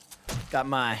 Got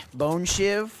my bone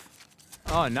shiv.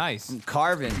 Oh, nice.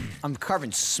 I'm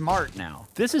carving smart now.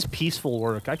 This is peaceful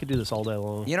work. I could do this all day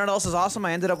long. You know what else is awesome?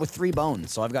 I ended up with 3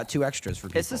 bones, so I've got 2 extras for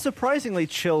people. It's a surprisingly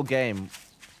chill game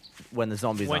when the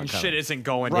zombies When aren't coming. shit isn't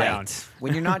going right. down.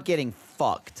 When you're not getting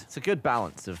fucked. It's a good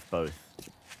balance of both.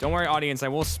 Don't worry, audience. I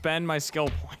will spend my skill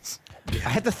points. I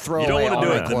had to throw You don't away want all to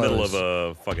do my it in the middle clothes. of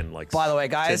a fucking like. By the way,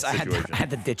 guys, tense I had situation.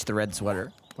 to ditch the red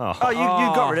sweater. Oh, Oh, you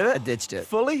got rid of it? I ditched it.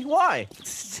 Fully? Why?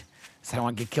 So I don't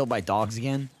want to get killed by dogs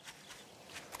again.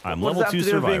 I'm What does level that have 2 to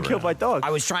do with being survivor. killed by dogs? I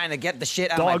was trying to get the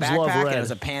shit out Dogs of my love backpack, and red. it was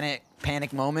a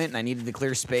panic moment, and I needed to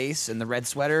clear space, and the red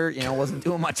sweater, wasn't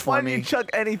doing much for Why me. didn't you chuck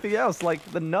anything else, like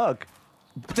the nug?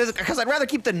 Because I'd rather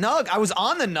keep the nug. I was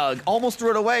on the nug, almost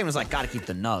threw it away, and was like, gotta keep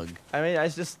the nug. I mean,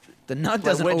 it's just The nug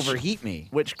doesn't overheat me.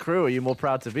 Which crew are you more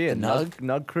proud to be in? The Nug?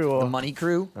 Nug crew or The money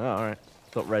crew? Oh, all right.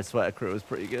 Thought Red Sweater crew was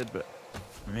pretty good, but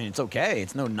I mean, it's okay.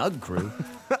 It's no nug crew.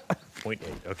 0.8.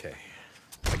 Okay.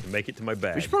 I can make it to my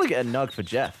bag. we should probably get a Nug for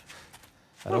Geoff.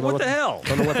 Well, what the hell?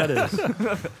 Don't know what that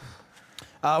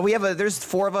is. We have there's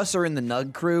 4 of us are in the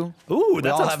nug crew. Ooh, We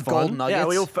that all sounds have fun. gold nuggets. Yeah,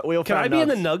 we all Can I found be in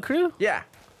the nugs. Nug crew? Yeah.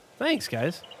 Thanks,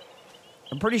 guys.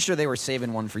 I'm pretty sure they were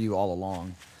saving one for you all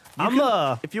along.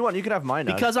 If you want, you can have my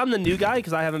Nug. Because I'm the new guy,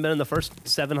 because I haven't been in the first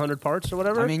 700 parts or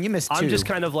whatever. I mean, you missed 2. I'm just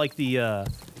kind of like the.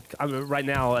 Right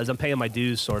now, as I'm paying my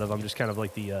dues, sort of, I'm just kind of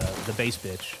like the base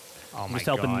bitch. Oh my just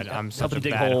helping, god, I'm such helping a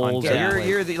dig bad holes. hunter. Yeah, and,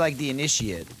 you're like the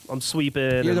initiate. I'm sweeping.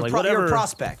 You're and the like, you're whatever, a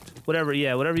prospect. whatever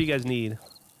you guys need.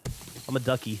 I'm a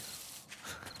ducky.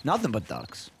 Nothing but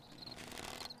ducks.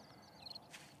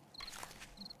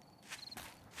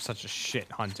 Such a shit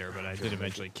hunter, but I did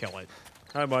eventually kill it.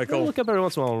 Hi, I Michael. look up every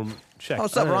once in a while and check. Oh,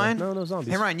 what's up, Ryan? No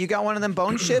zombies. Hey, Ryan, you got one of them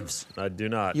bone shivs? I do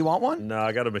not. You want one? No,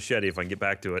 I got a machete if I can get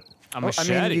back to it. A I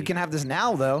machete. mean, you can have this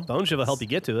now, though. Bone shiv will help you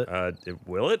get to it.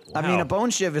 Will it? I mean, How? a bone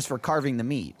shiv is for carving the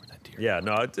meat. Yeah,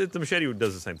 no, the machete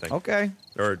does the same thing. Okay.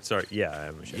 Or, sorry, yeah, I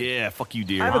have a machete. Yeah, fuck you,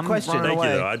 dear. I have a I'm question. running Thank you,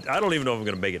 away. though. I don't even know if I'm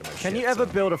going to make it to my Can shit, you ever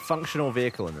so. build a functional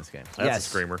vehicle in this game? That's Yes. a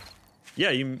screamer. Yeah,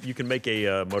 you can make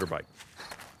a motorbike.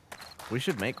 We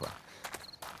should make one.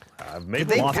 I've made Did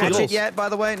they one. Lost patch it Beatles. yet, by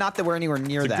the way? Not that we're anywhere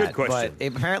near It's a that. good question. But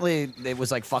apparently it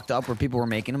was like fucked up where people were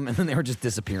making them and then they were just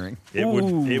disappearing. It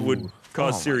would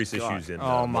cause Oh my serious God. issues in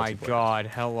Oh my multiplayer. god,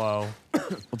 hello.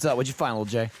 What's up? What'd you find, little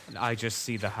Jay? I just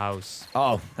see the house.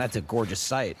 Oh, that's a gorgeous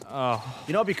sight. Oh,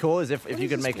 You know what'd be cool is if you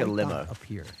could make a limo. Up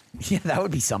here. Yeah, that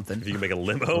would be something. If you can make a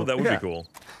limo, that would Yeah. be cool.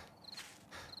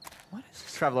 What is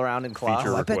this? Travel around in class.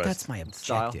 Feature Oh, I bet request. that's my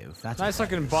Style. objective. That's nice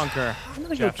looking bunker,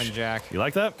 Jeff and Jack. You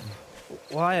like that?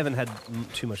 Well, I haven't had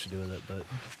too much to do with it, but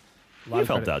You've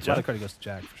helped out, A lot Jack. of credit goes to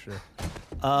Jack for sure.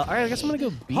 All right, I guess I'm gonna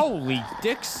go beat. Holy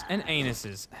dicks and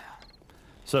anuses.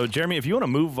 So, Jeremy, if you want to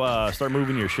move, start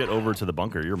moving your shit over to the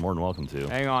bunker, you're more than welcome to.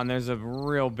 Hang on, there's a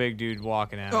real big dude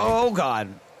walking at me. Oh, God.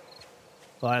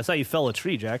 Well, I saw you fell a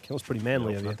tree, Jack. That was pretty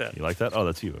manly of you. Not that. You like that? Oh,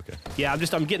 that's you. Okay. Yeah,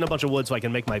 I'm getting a bunch of wood so I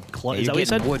can make my clubs. Yeah, Is you're that what you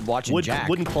getting said? wood watching Jack.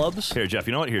 Wooden clubs. Here, Jeff.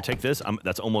 You know what? Here, take this.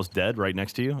 That's almost dead right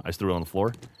next to you. I just threw it on the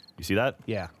floor. You see that?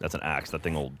 Yeah. That's an axe. That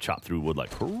thing will chop through wood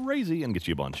like crazy and get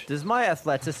you a bunch. Does my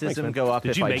athleticism Thanks, man. go up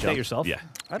Did if you I make that jump? yourself? Yeah.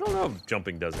 I don't know if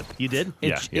jumping does it. You did?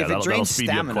 Yeah, If that'll it drains speed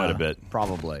you up stamina, quite a bit.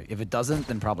 probably. If it doesn't,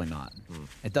 then probably not.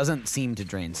 It doesn't seem to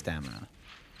drain stamina.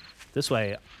 This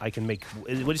way, I can make. What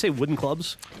do you say? Wooden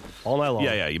clubs, all night long.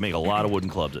 Yeah. You make a lot of wooden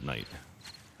clubs at night.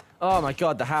 Oh my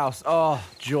god, the house. Oh,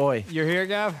 joy. You're here,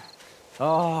 Gav?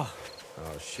 Oh,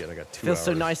 Oh shit, I got 2 feels hours.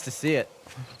 so nice to see it.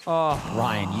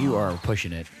 Ryan, you are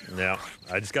pushing it. Yeah,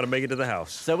 I just got to make it to the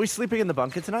house. So are we sleeping in the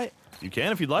bunker tonight? You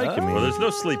can if you'd like. I mean, Well, there's no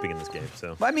sleeping in this game,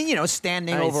 so. I mean,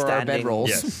 standing I mean, over our standing, bedrolls.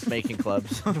 Yes. Making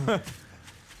clubs.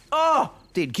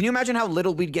 Dude, can you imagine how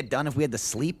little we'd get done if we had to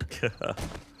sleep?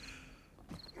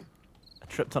 I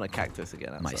tripped on a cactus again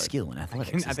outside. My skill in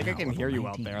athletics. I is think I now can level hear you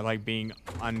 19. out there, like being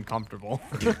uncomfortable.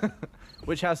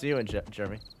 Which house are you in,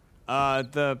 Jeremy?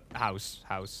 The house.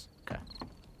 Okay.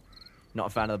 Not a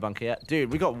fan of the bunker yet.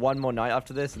 Dude, we got one more night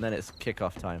after this, and then it's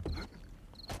kickoff time.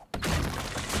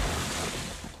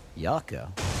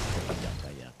 Yucca.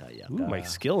 Ooh, my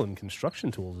skill in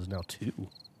construction tools is now 2.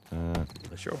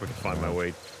 I sure hope I can find my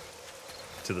way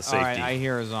to the All safety. right, I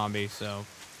hear a zombie, so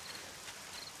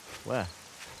Where?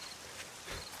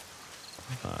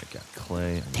 I got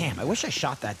clay. Damn, I wish I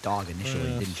shot that dog initially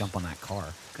and didn't jump on that car.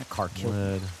 That car killed me.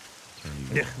 Lead.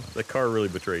 Yeah, the car really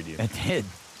betrayed you. It did.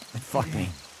 It fucked me.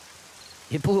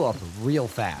 It blew up real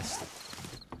fast.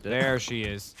 there she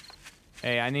is.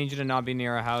 Hey, I need you to not be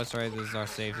near a house, right? This is our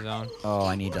safe zone. Oh,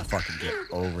 I need to fucking get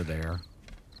over there.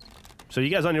 So you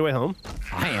guys on your way home?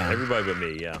 I am. Everybody but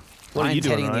me, yeah. What are Ryan's you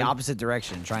doing, heading in the Ryan? opposite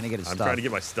direction, trying to get his I'm stuff. trying to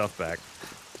get my stuff back.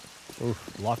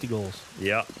 Oof, lofty goals.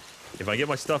 Yeah. If I get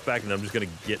my stuff back, then I'm just going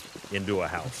to get into a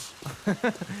house.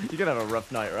 You're gonna have a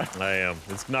rough night, right? I am.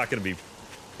 It's not going to be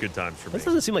good times for me. This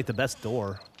doesn't seem like the best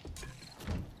door.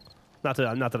 Not that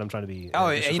I'm trying to be. Oh,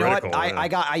 It's you know what? critical,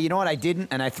 yeah. You know what? I didn't,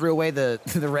 and I threw away the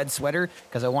red sweater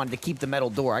because I wanted to keep the metal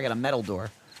door. I got a metal door.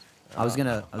 I was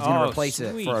gonna Oh, replace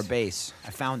it sweet. for our base.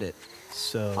 I found it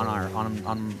So on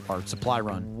our supply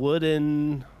run.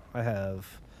 wooden. I have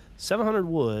 700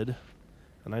 wood,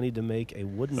 and I need to make a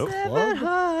wooden club.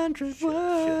 100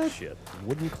 Shit.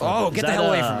 Wooden club. Oh, Is get the that, hell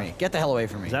away from me! Get the hell away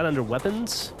from me! Is that under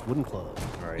weapons? Wooden club.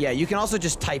 All right. Yeah, you can also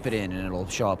just type it in and it'll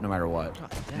show up no matter what.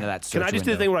 Into that Can I search just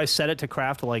do the window. thing where I set it to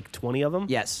craft like 20 of them?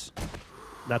 Yes.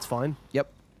 That's fine.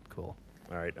 Yep. Cool.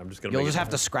 All right, I'm just gonna. You'll make just it- have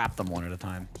to scrap them one at a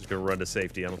time. Just gonna run to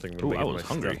safety. I don't think I'm gonna Ooh, I make was it my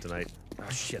hungry. stuff tonight. Oh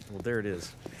shit! Well, there it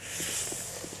is.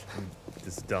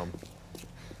 This is dumb.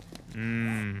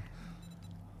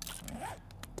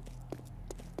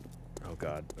 Oh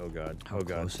god! Oh god! How Oh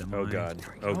god! close am Oh I? god!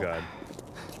 There we Oh go. god!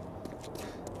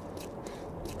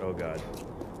 Oh god!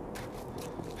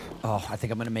 Oh, I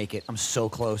think I'm gonna make it. I'm so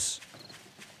close.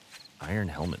 Iron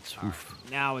helmets. Oof.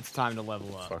 Now it's time to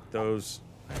level up. Fuck those.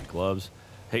 Iron gloves.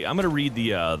 Hey, I'm gonna read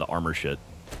the armor shit.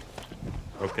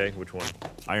 Okay, which one?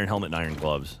 Iron helmet and iron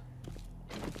gloves.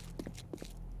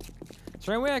 Is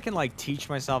there any way I can like teach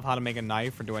myself how to make a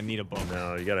knife, or do I need a book?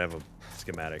 No, you gotta have a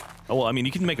schematic. Oh well, I mean,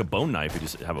 you can make a bone knife. You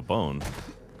just have a bone.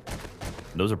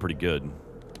 Those are pretty good.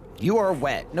 You are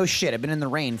wet. No shit. I've been in the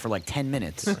rain for like 10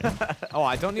 minutes. Oh,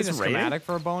 I don't need a It's raining? schematic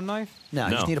for a bone knife? No,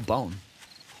 you just No. need a bone.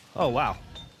 Oh wow,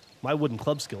 my wooden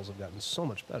club skills have gotten so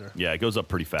much better. Yeah, it goes up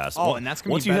pretty fast. Oh, and that's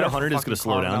gonna once be you hit better for 100, it's fucking gonna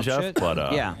slow carving down, up Jeff. shit?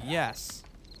 But Yeah. Yes.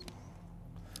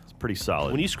 it's pretty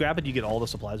solid. When you scrap it, you get all the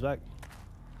supplies back.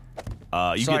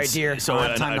 You Sorry, get, dear. So I don't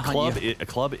have time a to hunt club, you. a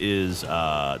club is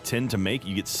 10 to make.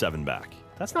 You get 7 back.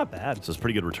 That's not bad. So it's a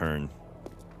pretty good return.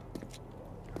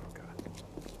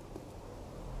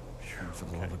 For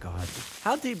the love of God.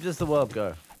 How deep does the world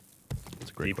go?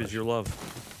 It's a great Deep question. is your love.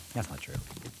 That's not true.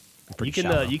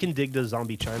 You can dig to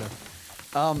zombie China.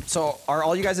 So are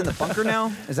all you guys in the bunker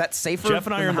now? Is that safer? Jeff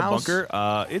and I than are in the house?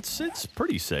 bunker. It's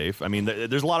pretty safe. I mean,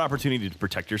 there's a lot of opportunity to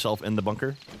protect yourself in the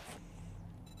bunker.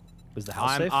 Is the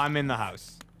house safe? I'm in the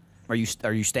house. Are you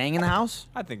staying in the house?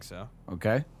 I think so.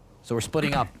 Okay. So we're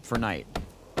splitting up for night.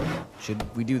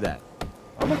 Should we do that?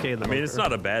 I'm okay in the I bunker. mean, it's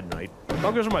not a bad night.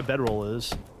 Bunker's where my bedroll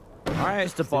is. All right.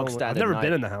 It's the bog I've standard never night.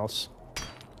 been in the house.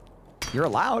 You're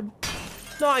allowed.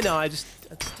 No, I know. I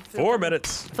 4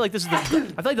 minutes. feel like this is the. I feel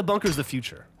like the bunker's the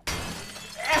future.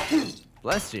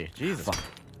 Bless you. Jesus. Fuck.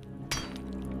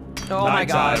 Oh my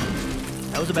God.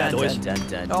 That was a bad noise.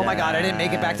 Oh my God. I didn't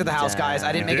make it back to the house, guys.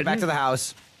 I didn't make it back to the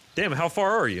house. Damn, how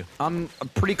far are you? I'm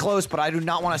pretty close, but I do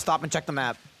not want to stop and check the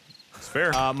map. It's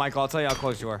fair. Michael, I'll tell you how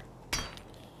close you are.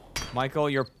 Michael,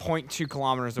 you're 0.2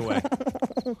 kilometers away.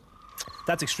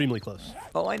 That's extremely close.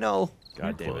 Oh, I know.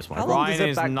 God damn it. How long does Ryan a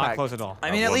is backpack- not close at all.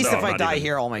 I mean, well, at least no, if I not die even.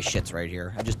 here, all my shit's right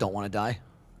here. I just don't want to die.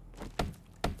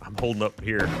 I'm holding up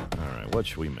here. All right, what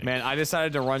should we make? Man, I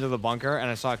decided to run to the bunker, and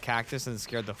I saw a cactus, and it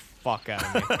scared the fuck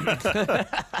out of me.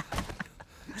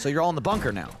 So you're all in the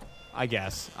bunker now. I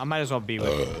guess. I might as well be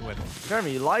with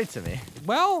Jeremy, you lied to me.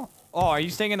 Well, oh, are you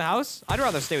staying in the house? I'd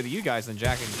rather stay with you guys than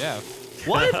Jack and Jeff.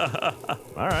 What?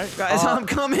 All right. Guys, I'm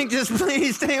coming. Just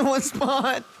please stay in one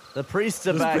spot. The priests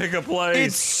are Just back. pick a place.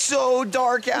 It's so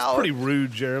dark out. Pretty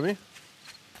rude, Jeremy.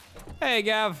 Hey,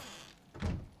 Gav.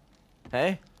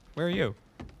 Hey, Where are you?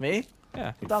 me?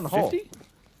 Yeah. Down the hole. 50?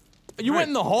 You went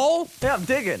in the hole? Yeah, I'm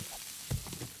digging.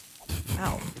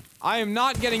 Ow. I am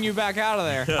not getting you back out of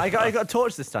there. I got a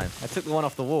torch this time. I took the one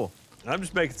off the wall. I'm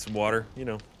just making some water. You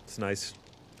know, it's nice.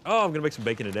 Oh, I'm gonna make some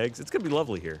bacon and eggs. It's gonna be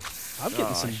lovely here. I'm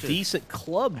getting some decent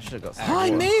clubs. Should have got some. I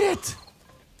more. made it.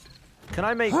 Can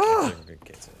I make?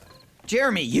 Okay, so-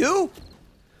 Jeremy, you?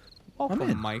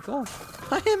 Welcome, Michael.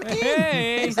 I am in.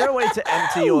 Hey, Is there a way to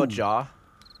empty your jar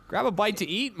grab a bite to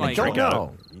eat, I Michael. don't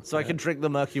know. so I can drink the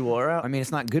murky water out? I mean,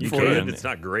 it's not good You for can. you. Good. It's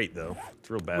not great though. It's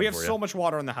real bad We have for so you. much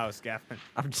water in the house, Gavin.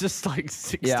 I'm just like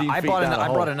 16 Yeah, I feet brought down a I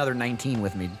hole. brought another 19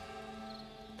 with me.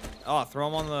 Oh, throw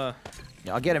them on the...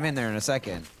 Yeah, I'll get him in there in a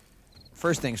second.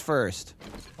 First things first.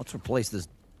 Let's replace this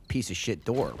piece of shit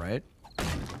door, right?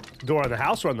 Door on the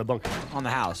house or on the bunker? On the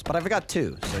house, but I've got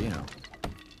 2, so you know.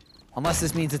 Unless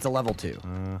this means it's a level 2.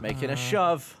 Making a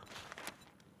shove.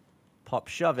 Pop,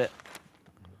 shove it.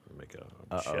 Make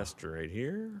a chest right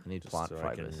here. I need just plant so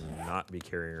fibers. I can not be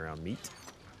carrying around meat.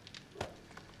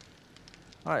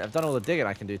 All right, I've done all the digging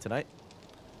I can do tonight.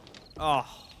 Oh,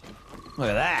 Look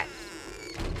at that.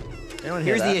 Anyone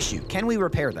hear Here's that? the issue. Can we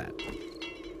repair that?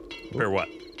 Repair what?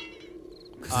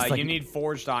 like- you need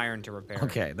forged iron to repair it.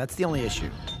 Okay, that's the only issue.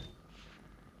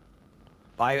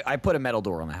 I put a metal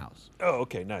door on the house. Oh,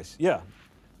 okay, nice. Yeah.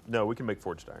 No, we can make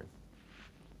forged iron.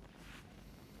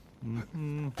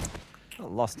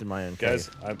 Got lost in my own Guys,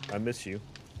 cave. I miss you.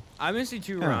 I miss you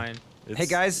too, Ryan. Hey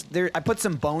guys, I put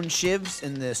some bone shivs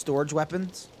in the storage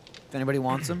weapons. If anybody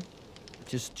wants them,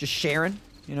 just sharing,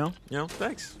 you know, You know,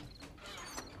 thanks.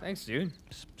 Thanks, dude.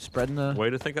 spreading the Way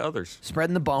to think of others.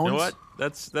 spreading the bones. You know what?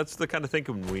 That's the kind of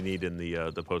thinking we need in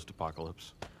the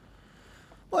post-apocalypse.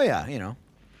 Well, yeah, you know,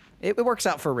 it works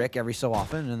out for Rick every so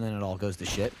often, and then it all goes to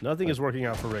shit. Nothing is working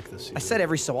out for Rick this season. I said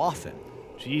every so often.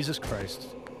 Jesus Christ.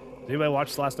 Did anybody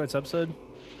watch last night's episode?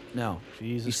 No,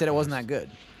 Jesus you said it wasn't Christ. that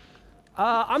good.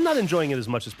 I'm not enjoying it as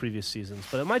much as previous seasons,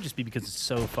 but it might just be because it's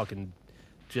so fucking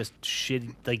just shit,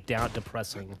 like down,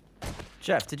 depressing.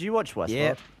 Jeff, did you watch Westworld?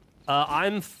 Yeah.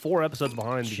 I'm 4 episodes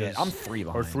behind. Shit, because, I'm 3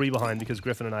 behind. Or 3 behind because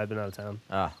Griffin and I have been out of town.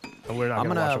 Ah. And we're not I'm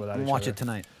gonna watch it without gonna each watch other. it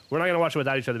tonight. We're not gonna watch it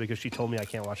without each other because she told me I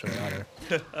can't watch it without her.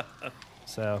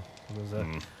 So it was a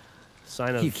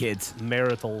sign of You kids.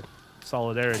 marital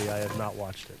solidarity. I have not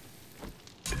watched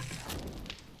it.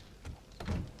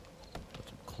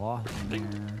 Cloth in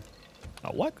there.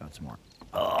 Oh, what? Got some more.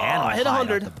 I hit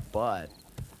 100. But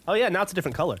Oh yeah, now it's a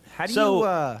different color. How do so, you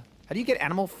how do you get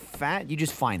animal fat? You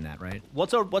just find that, right?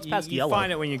 what's past You yellow?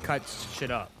 find it when you cut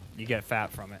shit up. You get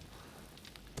fat from it.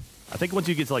 I think once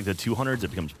you get to like the 200s, it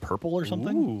becomes purple or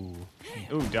something.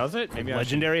 Ooh, Ooh, does it?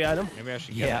 legendary item. Maybe I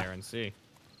should get Yeah. there and see.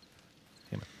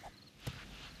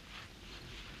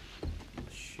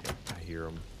 Shit, I hear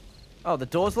them. oh, the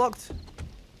door's locked.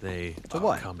 They To are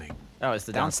what? coming. Oh, it's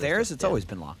the Downstairs? door. It's always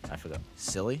been locked. I forgot.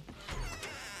 Silly.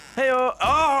 Hey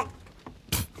oh!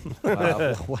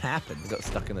 What happened? Got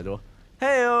stuck in the door.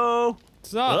 Hey oh!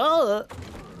 What's up?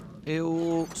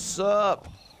 Ew, sup?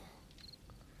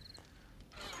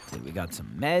 Dude, we got some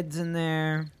meds in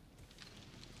there.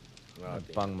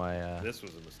 Bung my. This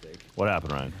was a mistake. What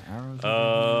happened, Ryan?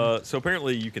 Arrows. So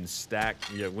apparently you can stack.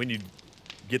 Yeah, when you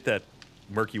get that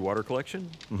murky water collection,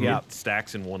 Yeah. it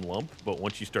stacks in one lump. But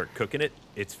once you start cooking it,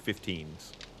 it's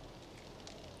 15s.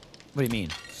 What do you mean?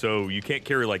 So you can't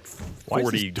carry like Why is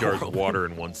 40 this door jars of open? water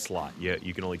in one slot. Yeah,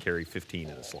 you can only carry 15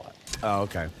 in a slot. Oh,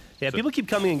 okay. Yeah, people keep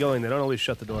coming and going. They don't always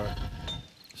shut the door.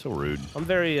 So rude. I'm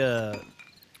very. I'll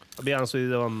be honest with you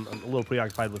though. I'm a little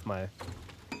preoccupied with my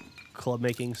club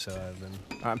making, so I've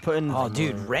been. I'm putting. Oh,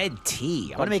 dude, red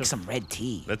tea. I want to make some red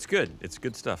tea. That's good. It's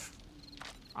good stuff.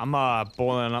 I'm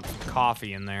boiling up some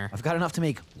coffee in there. I've got enough to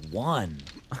make one.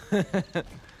 Is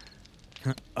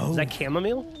that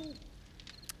chamomile?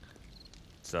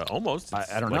 It's almost.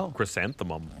 It's I don't like know.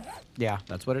 Chrysanthemum. Yeah,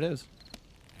 that's what it is.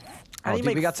 How do you dude,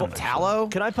 we make got some fo- tallow.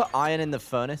 Can I put iron in the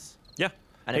furnace? Yeah.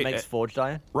 And Hey, it makes forged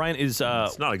iron? Ryan, is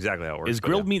It's not exactly how it works. but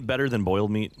grilled yeah. meat better than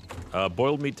boiled meat?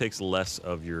 Boiled meat takes less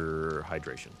of your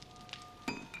hydration.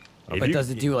 But does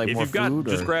it do, like, if more you've got, food,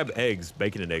 just or- grab eggs.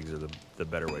 Bacon and eggs are the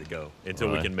better way to go until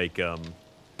we Really? can make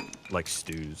like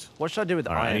stews. What should I do with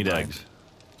the All right, iron? I need then? eggs.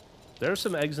 There are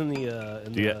some eggs in the.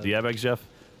 Do you have eggs, Jeff?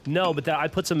 No, but I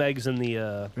put some eggs in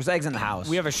the. There's eggs in the house.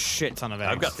 We have a shit ton of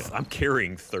eggs. I'm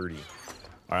carrying 30. All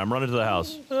right, I'm running to the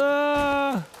house. All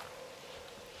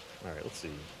right, let's see.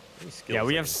 Any skills Yeah,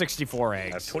 we I have can- 64 I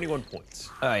have eggs. 21 points.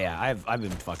 Oh yeah, I've been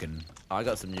fucking. I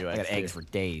got some new I eggs. got eggs too. for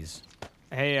days.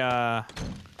 Hey, Oh,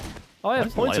 I have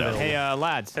Like points light out. available. hey,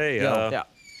 lads. Hey, Yo. Yeah.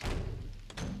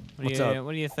 What's up?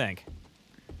 What do you think?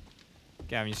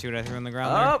 Gavin, you see what I threw on the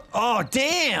ground Oh, Oh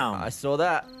damn! I saw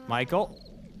that. there? Michael?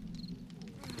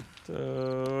 what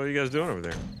are you guys doing over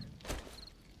there?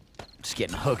 Just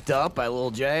getting hooked up by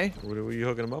little Jay. What are you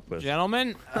hooking them up with?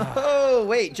 Gentlemen? Oh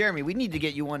wait, Jeremy, we need to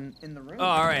get you one in the room. Oh,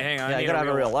 all right, hang on. Yeah, I you need gotta have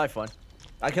a real one. life one.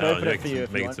 I can open it for you if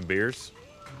you making want. some beers.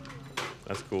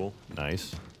 That's cool.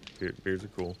 Nice. Beers are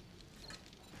cool.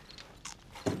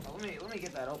 Let me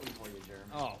get that open for you, Jeremy.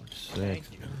 Oh, Sick.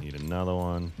 Need another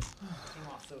one. Came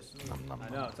off so smooth. I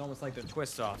know. It's almost like the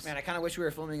twist offs. Man, I kind of wish we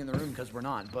were filming in the room because we're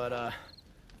not. But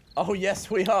Oh, yes,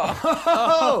 we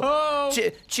are.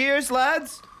 cheers,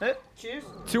 lads. Cheers.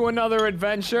 To another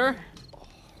adventure.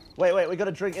 wait, we got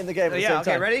to drink in the game at the Yeah. same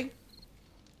Okay. time. Ready?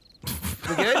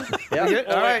 We good? Yeah. We good?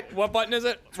 All right. What button is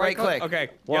it? Right click. Okay.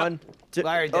 One, two.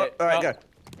 Larry did oh, it. all right, go.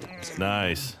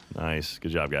 Nice. Nice.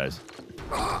 Good job, guys.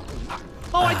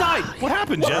 Oh, I died. What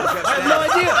happened, Jeff? I have no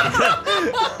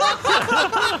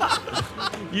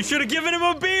idea. You should have given him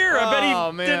a beer. I bet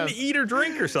Oh, he man. didn't eat or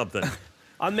drink or something.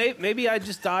 Maybe I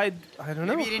just died. I don't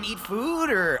know. Maybe you didn't eat food,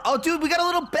 or oh, dude, we got a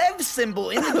little Bev symbol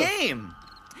in the game.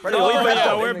 Oh, bevved yeah,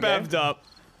 up in we're the game. bevved up.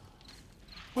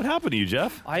 What happened to you,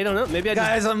 Jeff? I don't know. Maybe I just.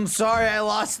 Guys, I'm sorry I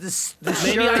lost this.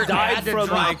 Maybe I shirt. died had to from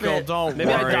drop Michael, it. don't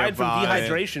Maybe I worry died from about it.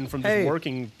 dehydration from just Hey.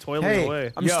 working, toiling Hey,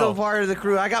 away. I'm Yo. still part of the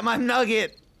crew. I got my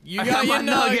nugget. You I got got your my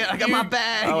nugget. I got my You-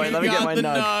 bag. Oh, wait, you let me get got my the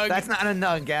nug. That's not a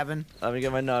nug, Gavin. Let me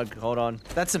get my nug. Hold on.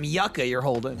 That's some yucca you're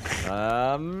holding. Nugget.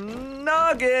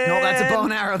 No, that's a bow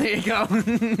and arrow. There you go.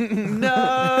 No.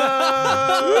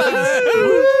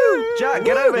 Jack,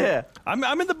 get over here.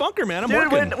 I'm in the bunker, man. I'm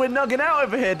Dude, working. we're nugging out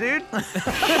over here, dude.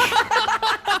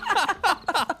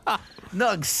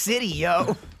 Nug City,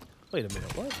 yo. Wait a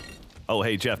minute. What? Oh,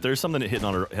 hey, Jeff, there's something hitting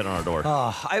on our door.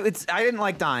 Oh, I didn't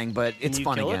like dying, but it's you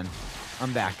fun kill it? again.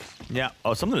 I'm back. Yeah.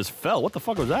 Oh, something just fell. What the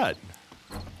fuck was that?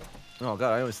 Oh,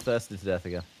 God, I almost thirsted to death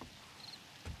again.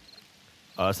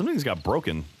 Something's got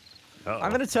broken. I'm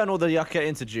going to turn all the yucca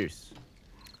into juice.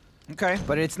 Okay,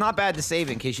 but it's not bad to save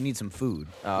in case you need some food.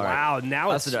 All right. Wow, now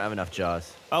I it's also don't have enough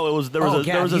jars. Oh, there was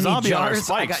Gav, a you need zombie on our jars?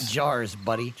 I got spikes. jars,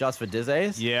 buddy. Jars for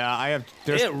Dizzays? Yeah, I have.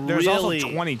 There's It also really-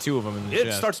 22 of them in the it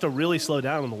chest. starts to really slow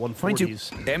down in the 140s.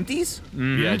 22 empties?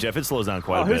 Yeah, Jeff, it slows down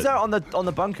quite Oh, a bit. who's that on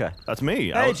the bunker? That's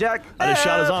me. Hey, Jack. I just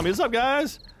shot a Hey. zombie. What's up,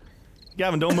 guys?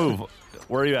 Gavin, don't move.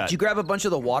 Where are you at? Did you grab a bunch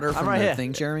of the water from right the here.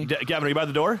 thing, Jeremy? Gavin, are you by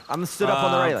the door? I'm stood up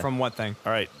on the railing. From what thing?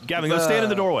 All right, Gavin, go stand in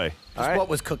the doorway. Just right. what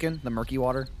was cooking? The murky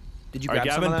water? Did you All right,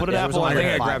 grab some Gavin, of that? put an Yeah, there was apple only on I your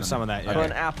think I five grabbed of some of them. that. Put Yeah.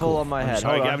 an apple on my head. All right,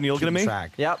 Hold on. Gavin, you looking at me?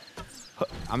 Track. Yep.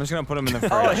 I'm just gonna put them in the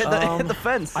fridge. Oh, hit the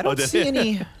fence. I don't did see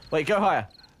it? Wait, go higher.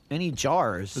 any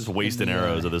jars. Just wasting in the,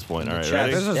 arrows at this point. All right, chest.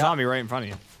 ready? There's a Yeah. zombie right in front of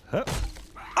you.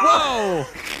 Whoa!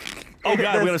 Oh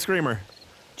God, we got a screamer.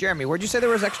 Jeremy, where'd you say there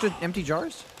was extra empty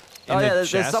jars? Oh, the yeah, there's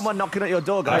chest? someone knocking at your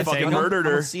door, I guys. fucking take 'em? murdered I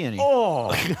her. don't see any.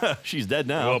 Oh, She's dead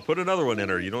now. Well, put another one in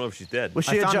her. You don't know if she's dead. was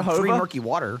I she a found Jehovah? 3 murky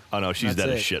water. Oh no, she's That's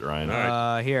dead as it. shit,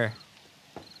 Ryan. Here.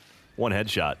 One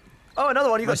headshot. Oh, another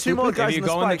one. You got 2 more stupid? guys If you in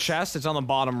the go in the spikes. chest, it's on the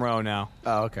bottom row now.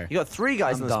 Oh, okay. You got 3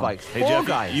 guys in the dumb. spikes. Hey 4 Jeff,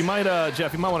 guys. you might,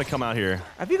 Jeff, you might want to come out here.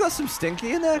 Have you got some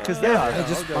stinky in there? Because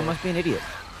I must be an idiot.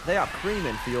 they are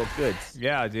creaming for your goods.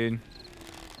 Yeah, dude.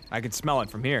 I can smell it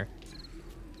from here.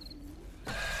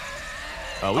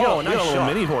 We got a nice little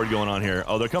shot. mini horde going on here.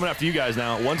 Oh, they're coming after you guys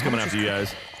now. One's coming after you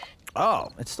guys. Oh,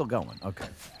 it's still going. Okay.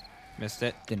 Missed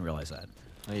it. Didn't realize that.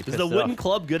 Oh, you Is pissed the it wooden off.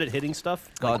 club good at hitting stuff?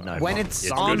 God, no. When it's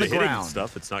It's on good the at hitting ground,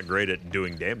 stuff. It's not great at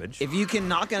doing damage. if you can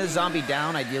knock a zombie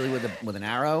down, ideally with an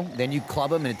arrow, then you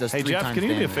club him and it does Hey 3 Jeff, times can you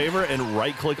do me a damage. favor and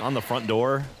right-click on the front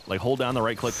door? Like hold down the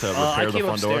right click to I repair the came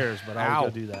front door. upstairs, but I'll Ow. go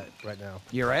do that right now.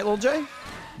 You right, little Jay?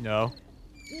 No.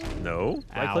 No.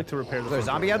 Right Ow. click to repair the Is there a front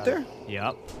zombie door. out there?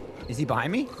 Yep. Is he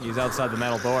behind me? He's outside the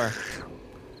metal door.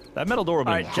 That metal door would be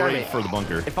All right, great Jeremy. for the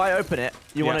bunker. If I open it,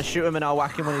 you want to shoot him and I'll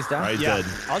whack him when he's down? All right, he's Yeah. dead.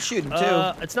 I'll shoot him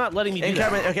too. It's not letting me do that.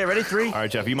 Incoming. Okay, ready? 3. All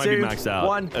right, Jeff, you might 2, be maxed out.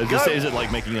 1, Is it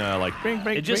like making a like bing,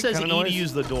 bing, It just bing says kinda E to noise?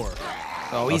 use the door.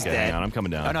 Oh, he's Okay, dead. hang on, I'm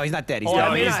coming down. Oh no, he's not dead. He's Oh, dead.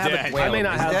 I may he's not have dead. a, I may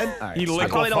not He's have. dead? All right. He I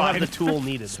probably don't have the liquefied. tool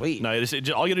needed. Sweet. No, all you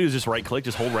gotta do is just right click.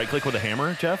 Just hold right click with a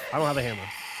hammer, Jeff. I don't have a hammer.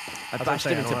 I what I'm bashed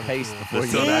saying, him I into don't have paste a before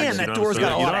That's you not got axe, Damn, you that don't door's have got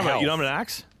to- a You lot don't of have health. an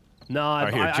axe? No, All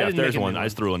right, here, I Jeff. didn't There's make one. a I new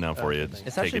just threw one down for you. It's Take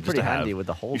actually it just pretty to have. handy with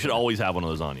the hole. You should always have one of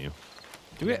those on you.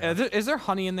 Is there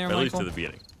honey in there, At least Michael? to the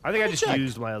beginning. I think I just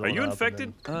used my other Are one you up and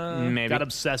infected? then Maybe. got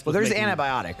obsessed Well, with there's making-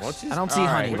 antibiotics. I don't see All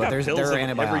right, honey, We but got there pills are of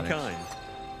antibiotics. every kind.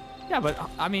 Yeah, but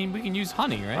I mean, we can use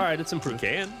honey, right? All right, it's You improved.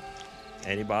 can.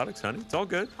 Antibiotics, honey. It's all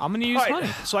good. I'm gonna use All right,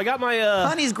 honey. so I got my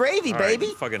Honey's gravy, All right,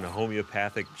 baby. fucking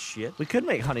homeopathic shit. We could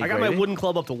make honey I got my gravy. wooden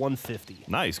club up to 150,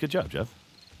 Nice, good job, Jeff.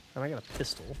 and I got a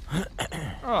pistol.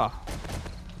 Oh,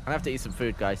 I have to eat some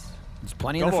food, guys. There's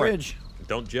plenty Go in the for it. fridge.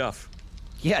 Don't Jeff.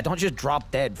 Yeah, don't just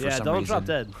drop dead for Yeah, some don't reason. drop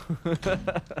dead.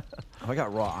 Oh, I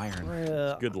got raw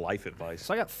iron. Good life advice.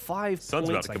 So I got 5 Sun's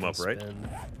about points to I come can up, right? spend.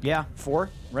 Yeah, 4,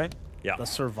 right? Yeah. The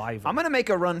survivor. I'm gonna make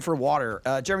a run for water.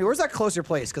 Jeremy, where's that closer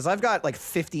place? Because I've got like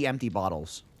 50 empty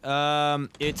bottles.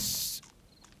 it's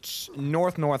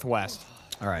northwest.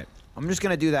 All right, I'm just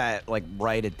gonna do that like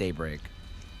right at daybreak.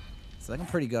 So I'm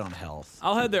pretty good on health.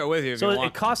 I'll head there with you. If So you it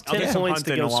want. costs I'll do 10 some points to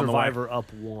hunting go along the way. survivor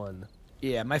up 1.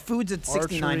 Yeah, my food's at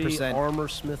Archery, 69%. armor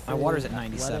smith. My water's at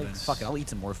 97. Fuck it, I'll eat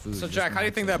some more food. So just Jack, for how do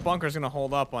you my think sake. that bunker's gonna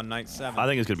hold up on night 7? I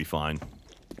think it's gonna be fine.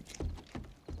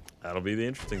 That'll be the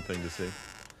interesting thing to see.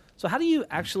 So how do you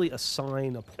actually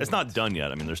assign a point? It's not done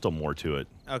yet. I mean, there's still more to it,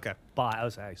 Okay. I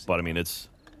was actually. but I mean,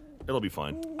 it'll be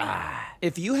fine.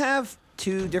 If you have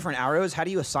 2 different arrows, how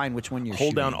do you assign which one you're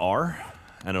Hold shooting? down R,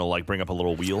 and it'll like bring up a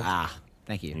little wheel, Ah,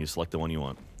 thank and you. you select the one you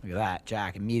want. Look at that,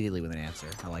 Jack, immediately with an answer.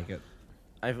 I like it.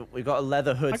 We've got a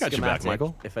leather hood I got you schematic. back,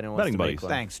 Michael. If anyone Betting wants to make buddies. one.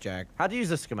 Thanks, Jack. How do you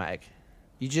use a schematic?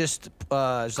 You just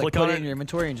like Click put on it it. in your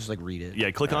inventory and just like read it. Yeah,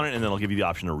 click on it, and then it'll give you the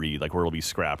option to read, like where it'll be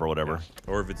scrap or whatever.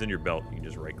 Or if it's in your belt, you can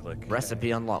just right click. Recipe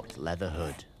unlocked. Leather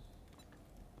hood.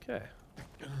 Okay.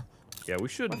 Yeah, we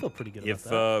should. I feel pretty good If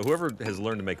about whoever has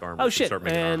learned to make armor Oh should shit! start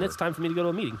making And armor. it's time for me to go to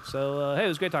a meeting. So hey, it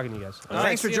was great talking to you guys.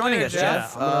 Thanks for see you joining later, us,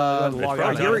 Jeff. Jeff. I'm gonna It's log probably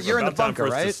out. time- You're in the about time bunker,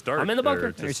 for us to right? start, I'm in the bunker.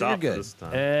 or to So you're stop good. this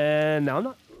time. And now I'm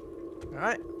not. All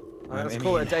right. Let's I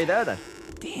call it a mean- day there then.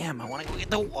 Damn, I want to go get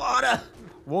the water.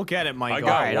 We'll get it, Michael.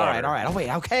 got All right, all right, water. all right. Oh wait,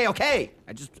 okay.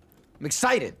 I'm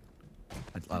excited.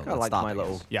 I like my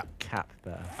little Yeah. cap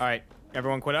better. All right.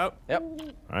 Everyone quit out. Yep. All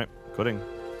right, quitting.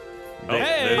 Oh, Hey!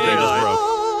 there They they just go. broke.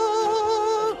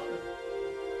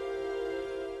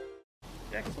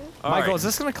 Michael, right. is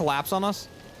this gonna collapse on us?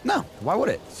 No, why would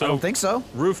it? So- I don't think so.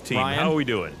 Roof team, Ryan? how are we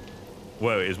doing?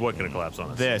 Whoa, is what going to collapse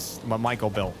on us? This, what Michael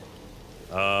built.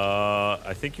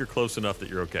 I think you're close enough that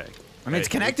you're okay. I mean, it's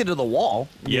connected to the wall.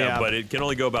 Yeah, Yeah. but it can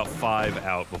only go about 5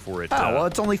 out before it. Oh, well,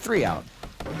 it's only 3 out.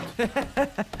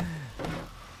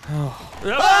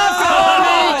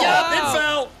 It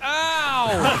fell.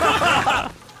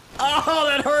 Ow! Oh,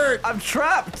 that hurt. I'm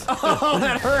trapped. Oh,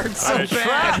 that hurt so Alright.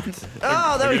 bad.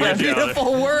 Oh, there we go. Good job.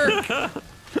 Beautiful work.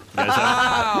 You guys have-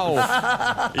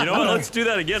 Ow! you know what? Let's do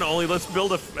that again. Only let's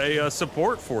build a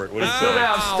support for it. What do you Build it say?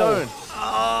 out of stone.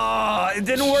 Oh, it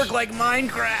didn't work like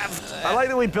Minecraft. I like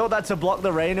that we built that to block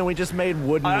the rain and we just made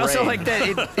wooden I also rain. like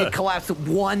that it collapsed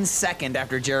 1 second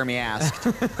after Jeremy asked.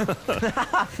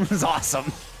 It was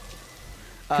awesome.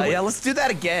 Yeah, let's do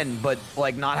that again, but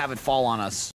like not have it fall on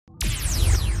us.